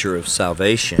picture of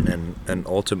salvation and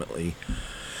ultimately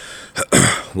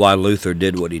why Luther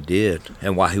did what he did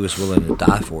and why he was willing to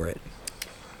die for it.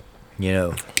 You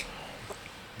know,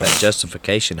 that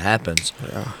justification happens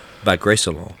by grace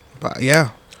alone.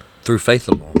 Through faith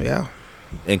alone. Yeah.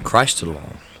 In Christ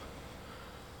alone.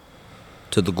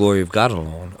 To the glory of God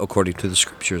alone, according to the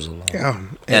Scriptures alone. Yeah.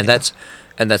 And that's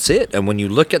it. And when you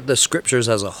look at the Scriptures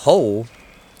as a whole,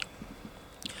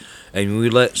 and we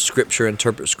let Scripture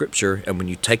interpret Scripture, and when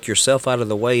you take yourself out of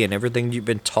the way and everything you've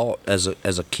been taught as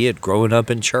a kid growing up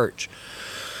in church,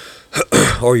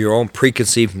 or your own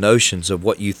preconceived notions of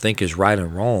what you think is right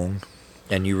and wrong,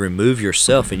 and you remove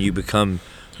yourself and you become,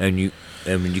 and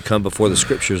when you come before the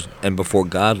Scriptures and before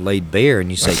God laid bare,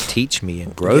 and you say, "Teach me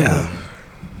and grow me,"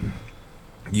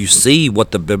 you see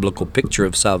what the biblical picture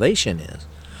of salvation is.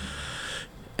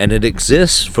 And it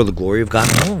exists for the glory of God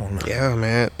alone. Yeah,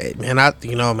 man. I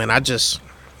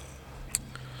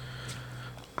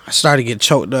started to get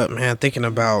choked up, man, thinking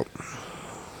about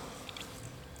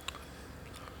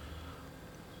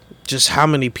just how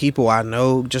many people I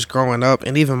know just growing up,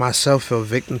 and even myself fell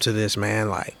victim to this, man.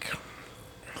 Like,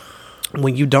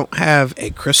 when you don't have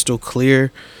a crystal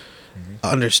clear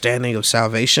understanding of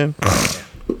salvation,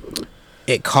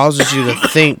 it causes you to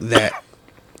think that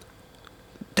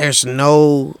there's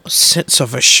no sense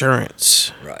of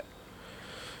assurance. Right.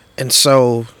 And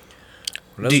so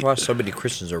that's why so many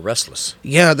Christians are restless.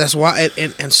 Yeah, that's why,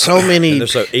 and so many. And they're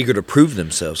so eeager to prove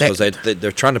themselves, because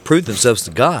they're trying to prove themselves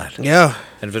to God. Yeah.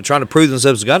 And if they're trying to prove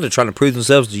themselves to God, they're trying to prove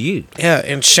themselves to you. Yeah,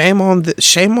 and shame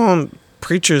on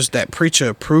preachers that preach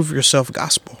a prove yourself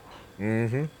gospel.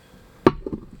 Mm-hmm.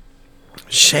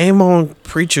 Shame on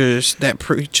preachers that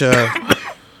preach a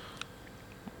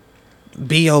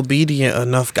be obedient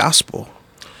enough gospel.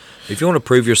 If you want to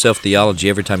prove yourself theology,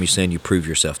 every time you sin, you prove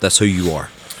yourself. That's who you are.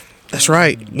 That's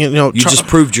right. You just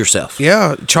proved yourself.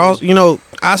 Yeah, Charles.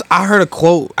 I heard a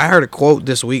quote. I heard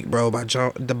this week, bro, by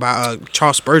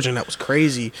Charles Spurgeon. That was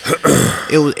crazy.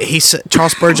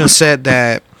 Charles Spurgeon said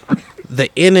that the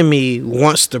enemy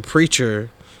wants the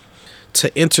preacher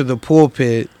to enter the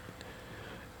pulpit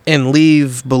and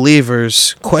leave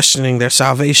believers questioning their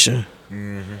salvation.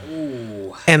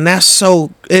 Mm-hmm. And that's so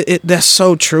that's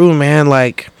so true, man.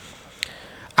 Like,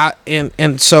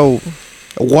 so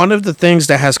one of the things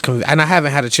that has and I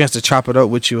haven't had a chance to chop it up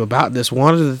with you about this.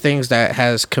 One of the things that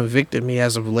has convicted me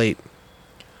as of late,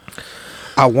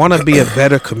 I want to be a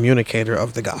better communicator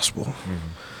of the gospel. Mm-hmm.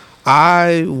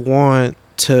 I want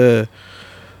to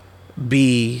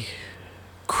be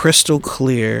crystal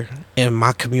clear in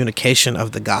my communication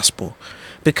of the gospel,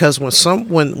 because when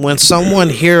someone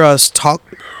hear us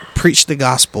preach the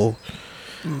gospel,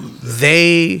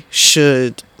 they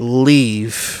should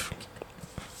leave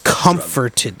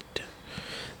comforted.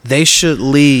 They should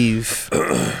leave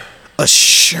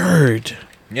assured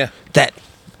that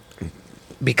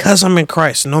because I'm in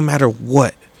Christ, no matter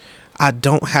what, I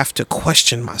don't have to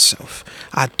question myself.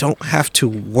 I don't have to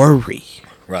worry.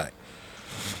 Right.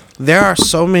 There are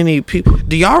so many people.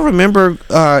 Do y'all remember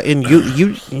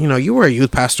you were a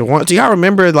youth pastor once. Do y'all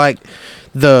remember like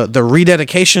the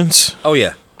rededications? Oh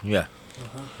yeah. Yeah.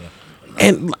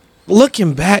 And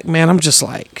looking back, man, I'm just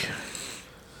like,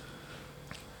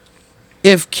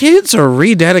 if kids are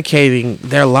rededicating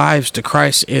their lives to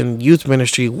Christ in youth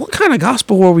ministry, what kind of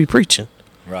gospel were we preaching?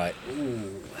 Right.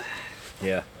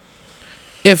 Yeah.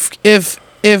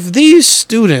 If these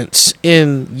students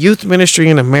in youth ministry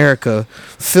in America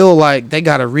feel like they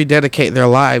got to rededicate their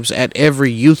lives at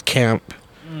every youth camp,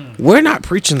 we're not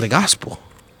preaching the gospel.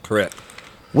 Correct.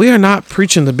 We are not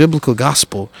preaching the biblical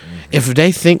gospel. If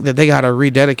they think that they got to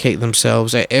rededicate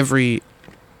themselves at every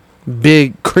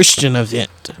big Christian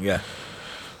event. Yeah.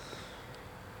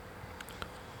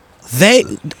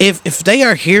 If they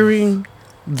are hearing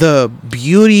the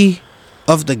beauty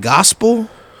of the gospel,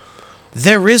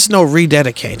 there is no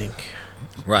rededicating.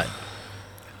 Right.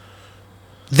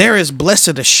 There is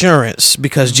blessed assurance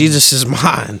because Jesus is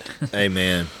mine.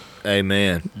 Amen.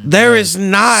 Amen. There is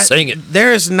not. Sing it.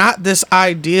 There is not this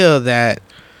idea that,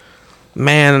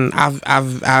 man, I've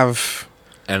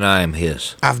and I am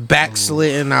His. I've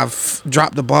backslidden. I've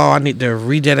dropped the ball. I need to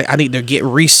rededicate. I need to get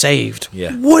resaved.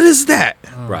 Yeah. What is that?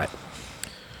 Right.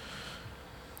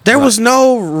 There was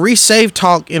no resave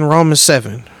talk in Romans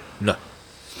 7. No.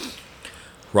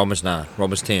 Romans 9,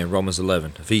 Romans 10, Romans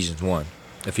 11, Ephesians 1,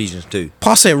 Ephesians 2.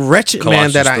 Paul said, "Wretched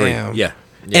man that I 3. am." Yeah.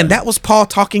 And that was Paul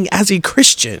talking as a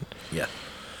Christian. Yeah.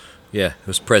 Yeah. It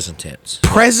was present tense.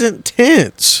 Present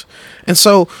tense. And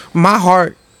so my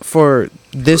heart for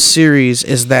this series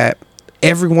is that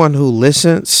everyone who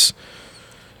listens,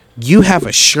 you have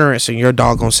assurance in your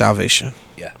doggone salvation.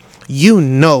 Yeah. You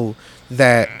know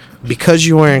that because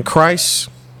you are in Christ,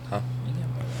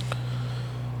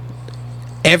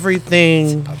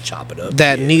 everything I'll chop it up.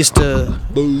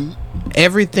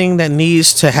 everything that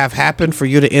needs to have happened for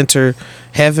you to enter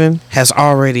heaven has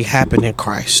already happened in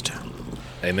Christ.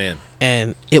 Amen.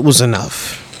 And it was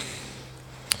enough.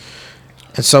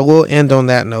 And so we'll end on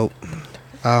that note.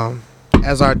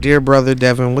 As our dear brother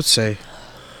Devin would say,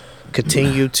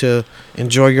 continue to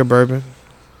enjoy your bourbon,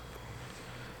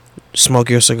 smoke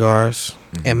your cigars,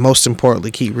 and most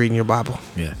importantly, keep reading your Bible.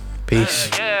 Yeah. Peace.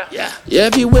 Yeah,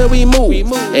 everywhere we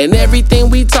move, and everything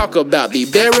we talk about be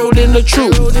buried in the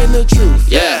truth.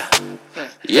 Yeah,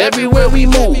 everywhere we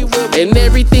move, and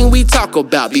everything we talk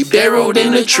about be buried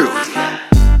in the truth.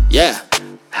 Yeah.